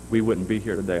 we wouldn't be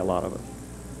here today, a lot of us.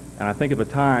 And I think of the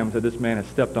times that this man has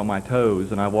stepped on my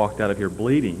toes, and I walked out of here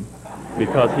bleeding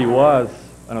because he was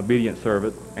an obedient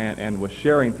servant and was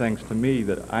sharing things to me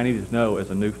that I needed to know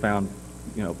as a newfound,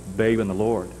 you know, babe in the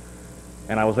Lord.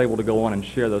 And I was able to go on and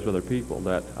share those with other people,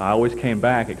 that I always came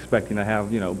back expecting to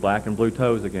have, you know, black and blue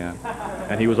toes again.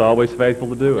 And he was always faithful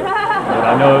to do it. But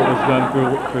I know it was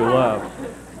done through love.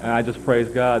 And I just praise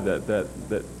God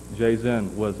that Jay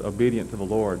Zinn was obedient to the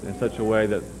Lord in such a way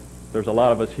that there's a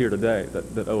lot of us here today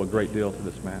that owe a great deal to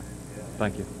this man.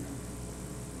 Thank you.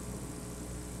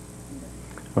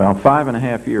 Well,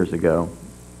 5.5 years ago,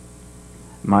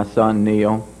 my son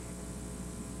Neil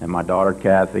and my daughter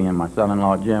Kathy and my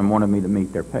son-in-law Jim wanted me to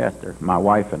meet their pastor, my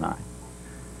wife and I.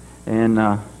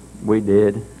 And we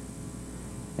did.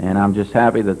 And I'm just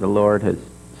happy that the Lord has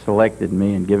selected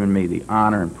me and given me the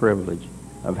honor and privilege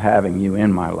of having you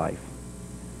in my life.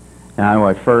 And I know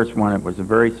at first, when it was a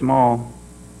very small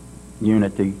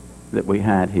unity that we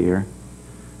had here,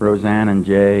 Rosann and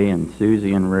Jay and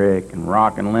Susie and Rick and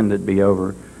Rock and Linda'd be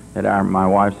over at my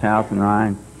wife's house in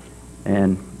Ryan,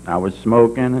 and I was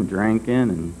smoking and drinking,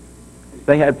 and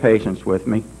they had patience with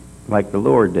me like the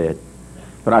Lord did.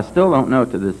 But I still don't know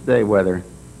to this day whether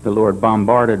the Lord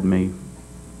bombarded me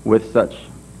with such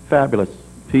fabulous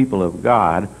people of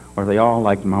God, or they all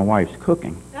liked my wife's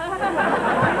cooking.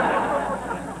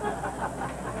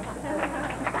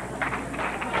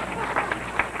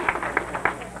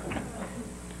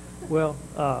 Well,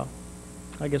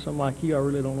 I guess I'm like you. I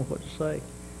really don't know what to say.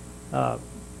 I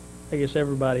guess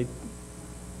everybody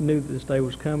knew that this day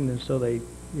was coming, and so they,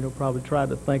 probably tried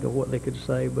to think of what they could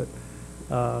say. But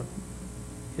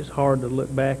it's hard to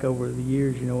look back over the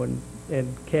years,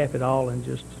 and cap it all in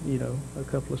just, a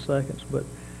couple of seconds. But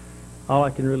all I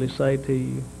can really say to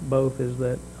you both is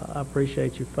that I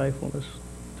appreciate your faithfulness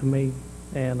to me,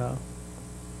 and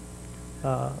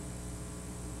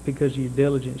because of your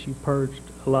diligence, you purged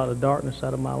a lot of darkness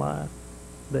out of my life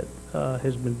that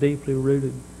has been deeply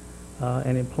rooted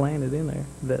and implanted in there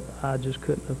that I just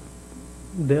couldn't have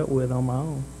dealt with on my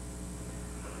own.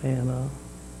 And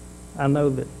I know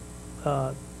that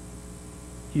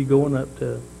you going up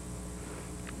to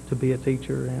be a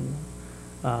teacher, and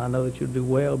I know that you'll do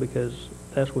well because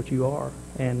that's what you are,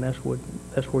 and that's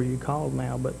where you're called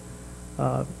now. But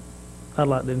I'd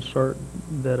like to insert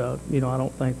that I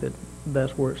don't think that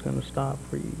that's where it's going to stop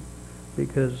for you,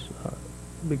 because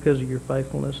of your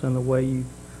faithfulness and the way you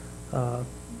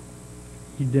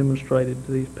demonstrated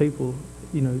to these people,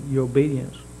 your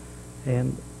obedience,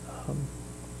 and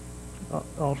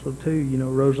also too,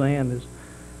 Rosann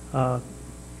has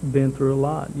been through a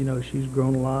lot. She's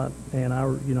grown a lot, and I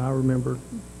remember,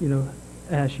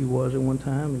 how she was at one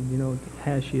time, and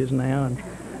how she is now,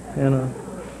 and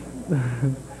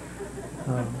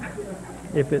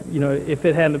if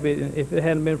it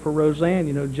hadn't been for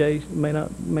Rosann, Jay may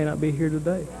not be here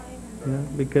today,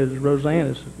 because Rosann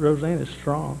is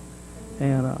strong,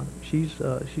 and she's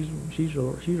a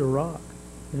rock,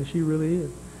 she really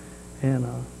is, and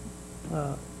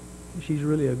she's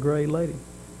really a great lady,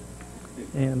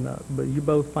 and but you're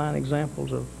both fine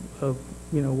examples of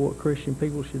what Christian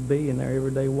people should be in their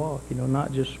everyday walk,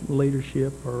 not just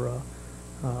leadership or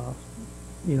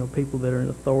people that are in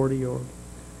authority, or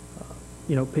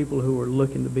people who are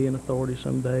looking to be in authority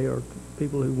someday, or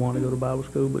people who want to go to Bible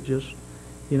school, but just,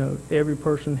 every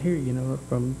person here,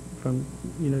 from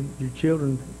your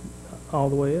children all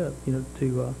the way up,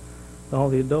 to all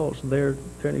the adults. They're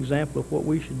an example of what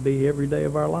we should be every day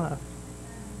of our life.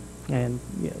 And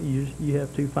you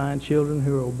have two fine children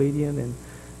who are obedient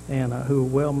and who are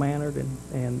well-mannered,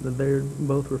 and they're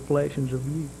both reflections of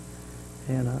you.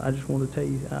 And I just want to tell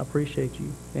you, I appreciate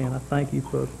you, and I thank you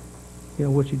for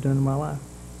what you've done in my life.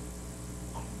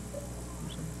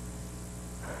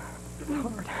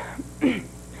 Lord,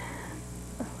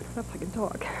 if I can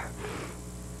talk.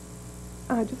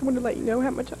 I just want to let you know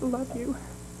how much I love you.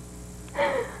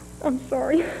 I'm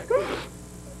sorry.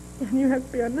 And you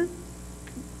have been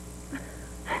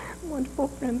wonderful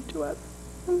friends to us.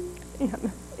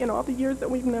 And in all the years that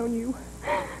we've known you,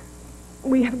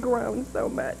 we have grown so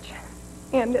much.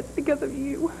 And it's because of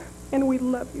you. And we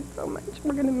love you so much.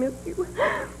 We're going to miss you.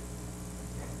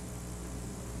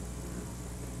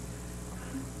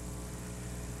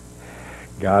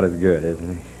 God is good,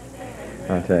 isn't he?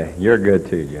 I'll tell you, you're good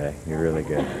too, Jay. You're really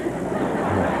good.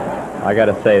 I got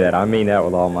to say that. I mean that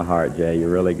with all my heart, Jay.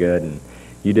 You're really good. And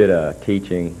you did a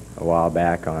teaching a while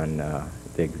back on the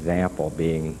example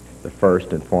being the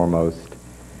first and foremost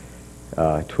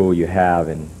tool you have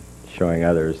in showing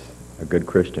others a good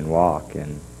Christian walk.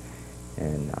 And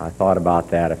I thought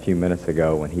about that a few minutes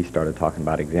ago when he started talking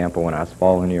about example, when I was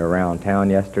following you around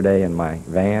town yesterday in my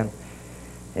van,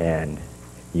 and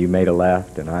you made a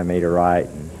left and I made a right,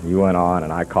 and you went on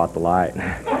and I caught the light.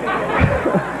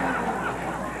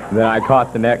 Then I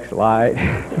caught the next light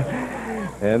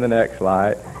and the next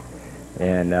light,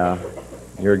 and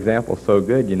your example's so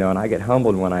good, and I get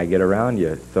humbled when I get around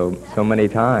you so many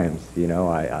times.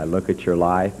 I look at your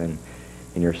life and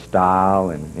your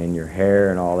style and your hair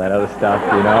and all that other stuff,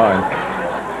 and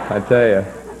I tell you,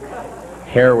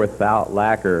 hair without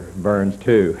lacquer burns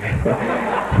too.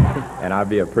 And I'd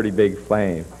be a pretty big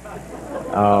flame.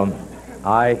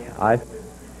 I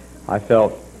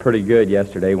felt pretty good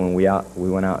yesterday when we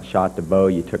went out and shot the bow.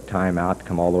 You took time out to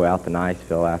come all the way out to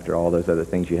Niceville after all those other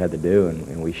things you had to do,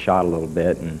 and we shot a little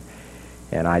bit,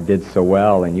 and I did so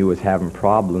well, and you was having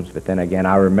problems. But then again,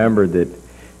 I remembered that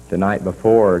the night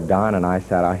before, Don and I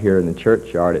sat out here in the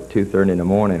churchyard at 2:30 in the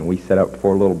morning, and we set up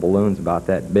 4 little balloons about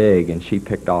that big, and she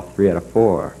picked off 3 out of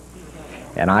 4.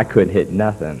 And I couldn't hit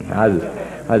nothing. I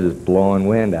was just blowing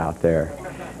wind out there.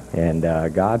 And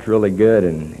God's really good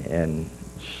and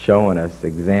showing us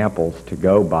examples to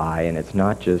go by, and it's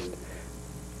not just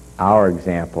our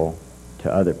example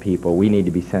to other people. We need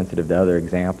to be sensitive to other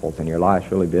examples, and your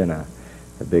life's really been a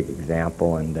big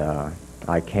example. And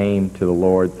I came to the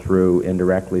Lord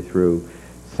indirectly through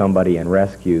somebody in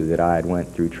rescue that I had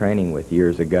went through training with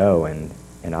years ago, and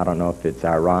I don't know if it's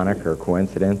ironic or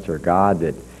coincidence or God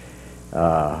that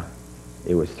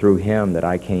it was through him that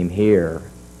I came here,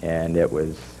 and it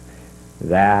was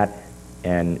that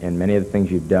and many of the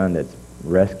things you've done that's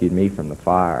rescued me from the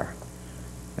fire.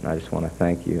 And I just want to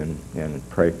thank you and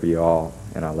pray for you all,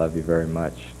 and I love you very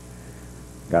much.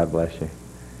 God bless you.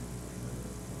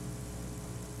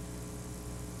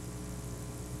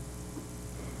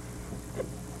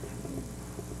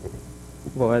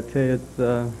 Well, I tell you,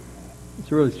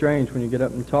 it's really strange when you get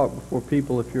up and talk before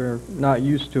people if you're not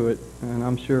used to it, and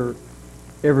I'm sure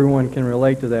everyone can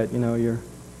relate to that.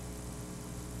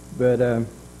 But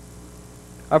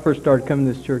I first started coming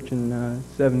to this church in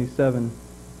 '77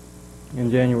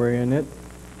 in January, and it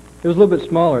was a little bit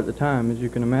smaller at the time, as you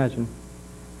can imagine.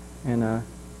 And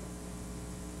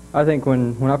I think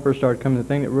when I first started coming, the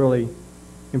thing that really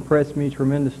impressed me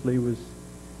tremendously was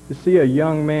to see a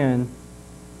young man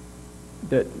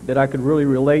that I could really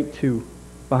relate to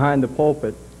behind the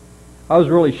pulpit. I was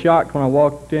really shocked when I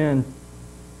walked in,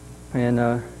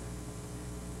 and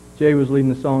Jay was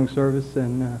leading the song service,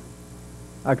 and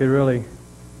I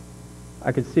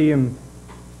could see him,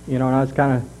 and I was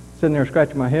kind of sitting there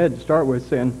scratching my head to start with,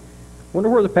 saying, wonder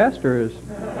where the pastor is.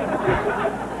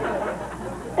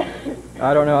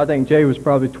 I don't know, I think Jay was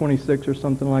probably 26 or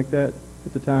something like that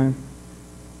at the time.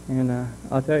 And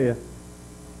I'll tell you,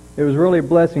 it was really a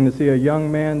blessing to see a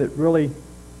young man that really,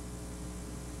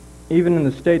 even in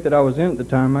the state that I was in at the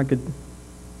time, I could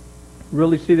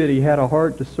really see that he had a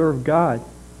heart to serve God.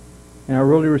 And I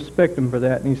really respect him for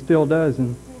that, and he still does.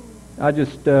 And I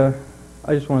just want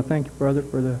to thank you, brother,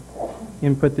 for the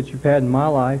input that you've had in my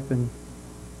life. And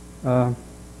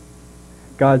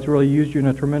God's really used you in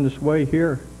a tremendous way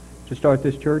here to start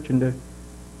this church and to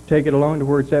take it along to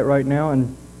where it's at right now.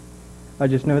 And I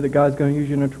just know that God's going to use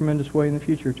you in a tremendous way in the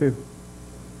future, too.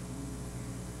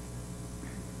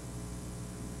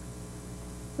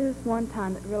 There's one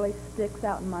time that really sticks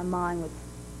out in my mind was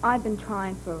I've been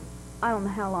trying for I don't know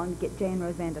how long to get Jay and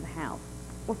Rosann to the house.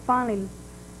 Well, finally,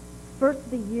 first of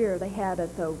the year they had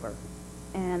us over,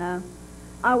 and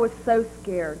I was so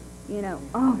scared.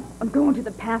 Oh, I'm going to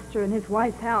the pastor and his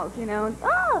wife's house, and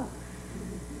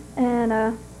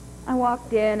I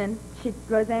walked in, and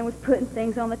Rosann was putting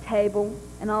things on the table,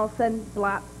 and all of a sudden,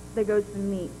 blop, there goes the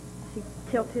meat. She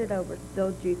tilted it over,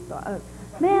 spilled juice.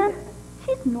 Man,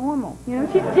 she's normal,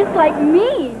 she's just like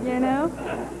me,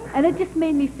 and it just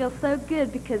made me feel so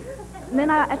good because then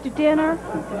after dinner,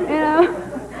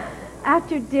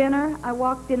 I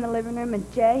walked in the living room,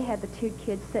 and Jay had the 2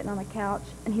 kids sitting on the couch,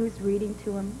 and he was reading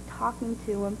to them, talking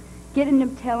to them, getting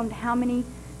them to tell them how many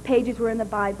pages were in the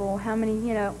Bible, how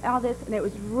many, all this, and it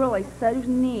was really so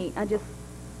neat. It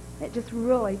just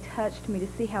really touched me to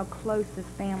see how close this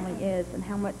family is and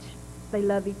how much they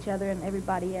love each other and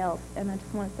everybody else. And I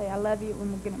just want to say I love you,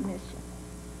 and we're going to miss you.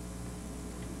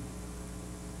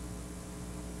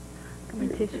 Come on,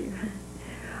 tissue.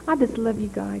 I just love you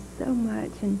guys so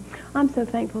much, and I'm so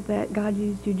thankful that God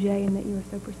used you, Jay, and that you were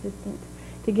so persistent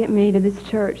to get me to this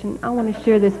church. And I want to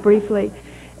share this briefly.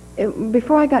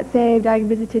 Before I got saved, I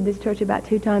visited this church about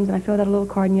 2 times, and I filled out a little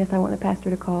card, and yes, I want the pastor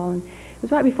to call. And it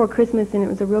was right before Christmas, and it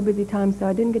was a real busy time, so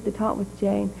I didn't get to talk with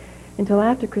Jay until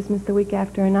after Christmas, the week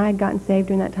after. And I had gotten saved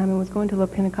during that time and was going to a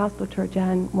little Pentecostal church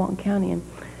out in Walton County, and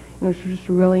I was just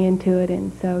really into it.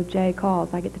 And so Jay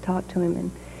calls. I get to talk to him,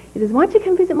 and he says, why don't you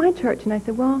come visit my church? And I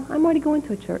said, well, I'm already going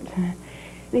to a church. And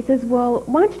he says, well,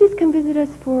 why don't you just come visit us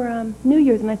for New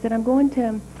Year's? And I said, I'm going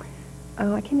to,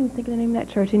 I can't even think of the name of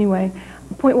that church anyway,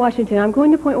 Point Washington. I'm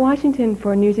going to Point Washington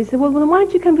for New Year's. He said, well, then why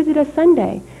don't you come visit us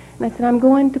Sunday? And I said, I'm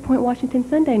going to Point Washington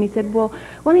Sunday. And he said, well,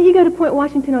 why don't you go to Point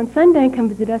Washington on Sunday and come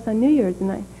visit us on New Year's?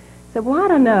 And I said, well, I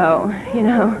don't know.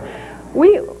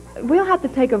 We'll have to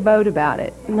take a vote about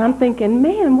it. And I'm thinking,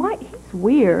 man, he's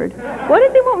weird. What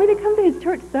does he want me to come to his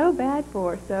church so bad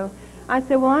for? So I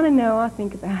said, well, I don't know. I'll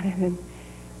think about it. And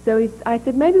so I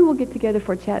said, maybe we'll get together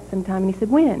for a chat sometime. And he said,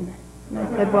 when? And I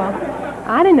said, well,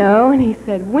 I don't know. And he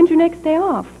said, when's your next day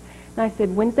off? And I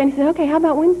said, Wednesday. And he said, okay, how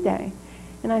about Wednesday?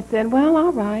 And I said, well,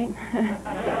 all right.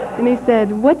 And he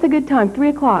said, what's a good time? 3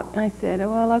 o'clock. And I said, oh,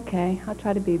 well, okay, I'll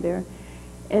try to be there.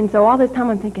 And so all this time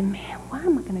I'm thinking, man, why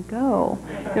am I going to go?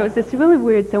 And it was just really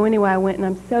weird. So anyway, I went, and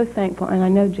I'm so thankful. And I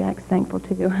know Jack's thankful,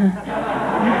 too.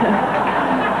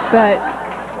 But,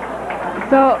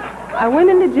 so I went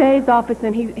into Jay's office,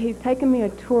 and he's taking me a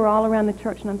tour all around the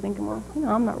church. And I'm thinking, well, you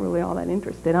know, I'm not really all that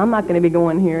interested. I'm not going to be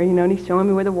going here, you know. And he's showing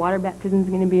me where the water baptism is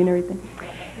going to be and everything.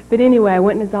 But anyway, I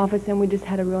went in his office, and we just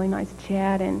had a really nice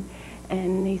chat, and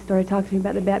he started talking to me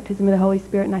about the baptism of the Holy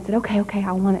Spirit, and I said, okay,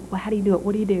 I want it. Well, how do you do it?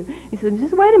 What do you do? He said,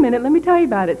 just wait a minute, let me tell you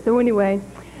about it. So anyway,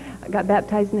 I got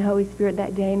baptized in the Holy Spirit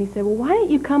that day, and he said, well, why don't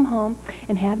you come home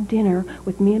and have dinner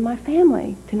with me and my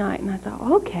family tonight? And I thought,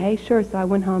 okay, sure. So I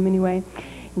went home anyway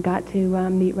and got to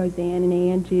meet Rosann and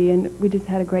Angie, and we just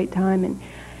had a great time. And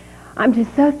I'm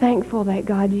just so thankful that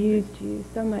God used you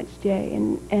so much, Jay.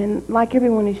 And like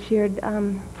everyone has shared,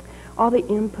 all the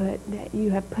input that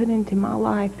you have put into my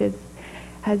life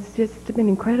has just been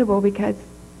incredible, because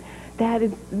that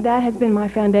has been my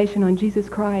foundation on Jesus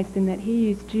Christ, and that he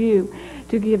used you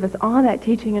to give us all that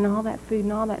teaching and all that food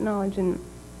and all that knowledge, and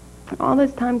all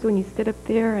those times when you stood up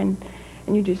there and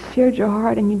you just shared your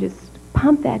heart and you just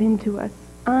pumped that into us.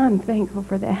 I'm thankful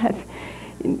for that.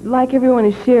 Like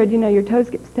everyone has shared, you know, your toes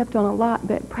get stepped on a lot,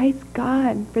 but praise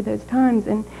God for those times.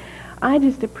 And I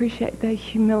just appreciate the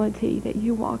humility that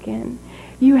you walk in.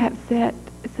 You have set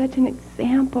such an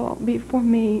example before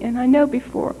me, and I know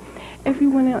before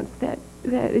everyone else, that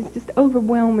is just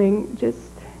overwhelming, just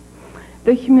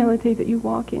the humility that you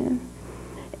walk in.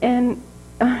 And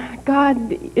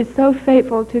God is so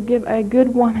faithful to give a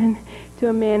good woman to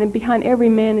a man, and behind every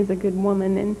man is a good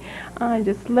woman. And I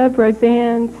just love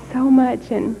Rosann so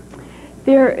much, and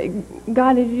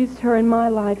God has used her in my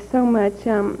life so much.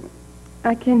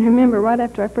 I can remember right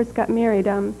after I first got married,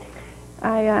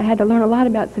 I had to learn a lot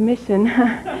about submission.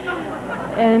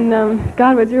 And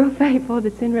God was real faithful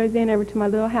to send Rosann over to my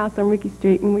little house on Ricky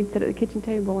Street, and we'd sit at the kitchen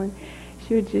table, and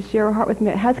she would just share her heart with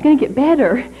me. How's it going to get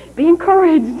better? Be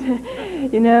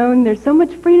encouraged. You know, and there's so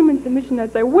much freedom in submission.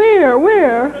 I'd say, where?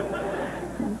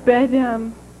 But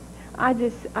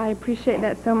I appreciate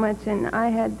that so much, and I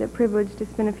had the privilege to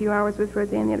spend a few hours with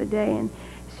Rosann the other day, and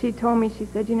she told me, she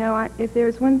said, you know, if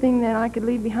there's one thing that I could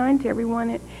leave behind to everyone,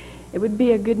 it would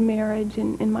be a good marriage,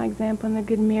 and my example in the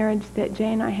good marriage that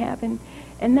Jay and I have.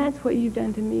 And that's what you've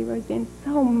done to me, Rosann,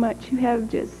 so much. You have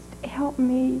just helped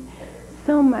me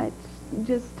so much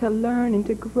just to learn and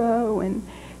to grow and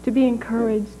to be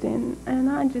encouraged. And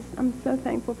I'm so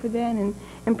thankful for that,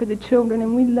 and for the children.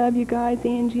 And we love you guys,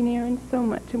 Angie and Aaron, so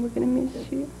much, and we're going to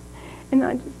miss you. And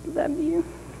I just love you.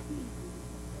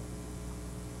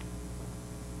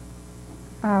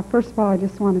 First of all, I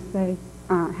just want to say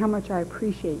how much I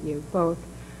appreciate you both.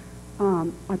 I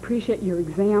appreciate your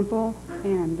example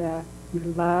and your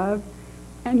love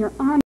and your honesty.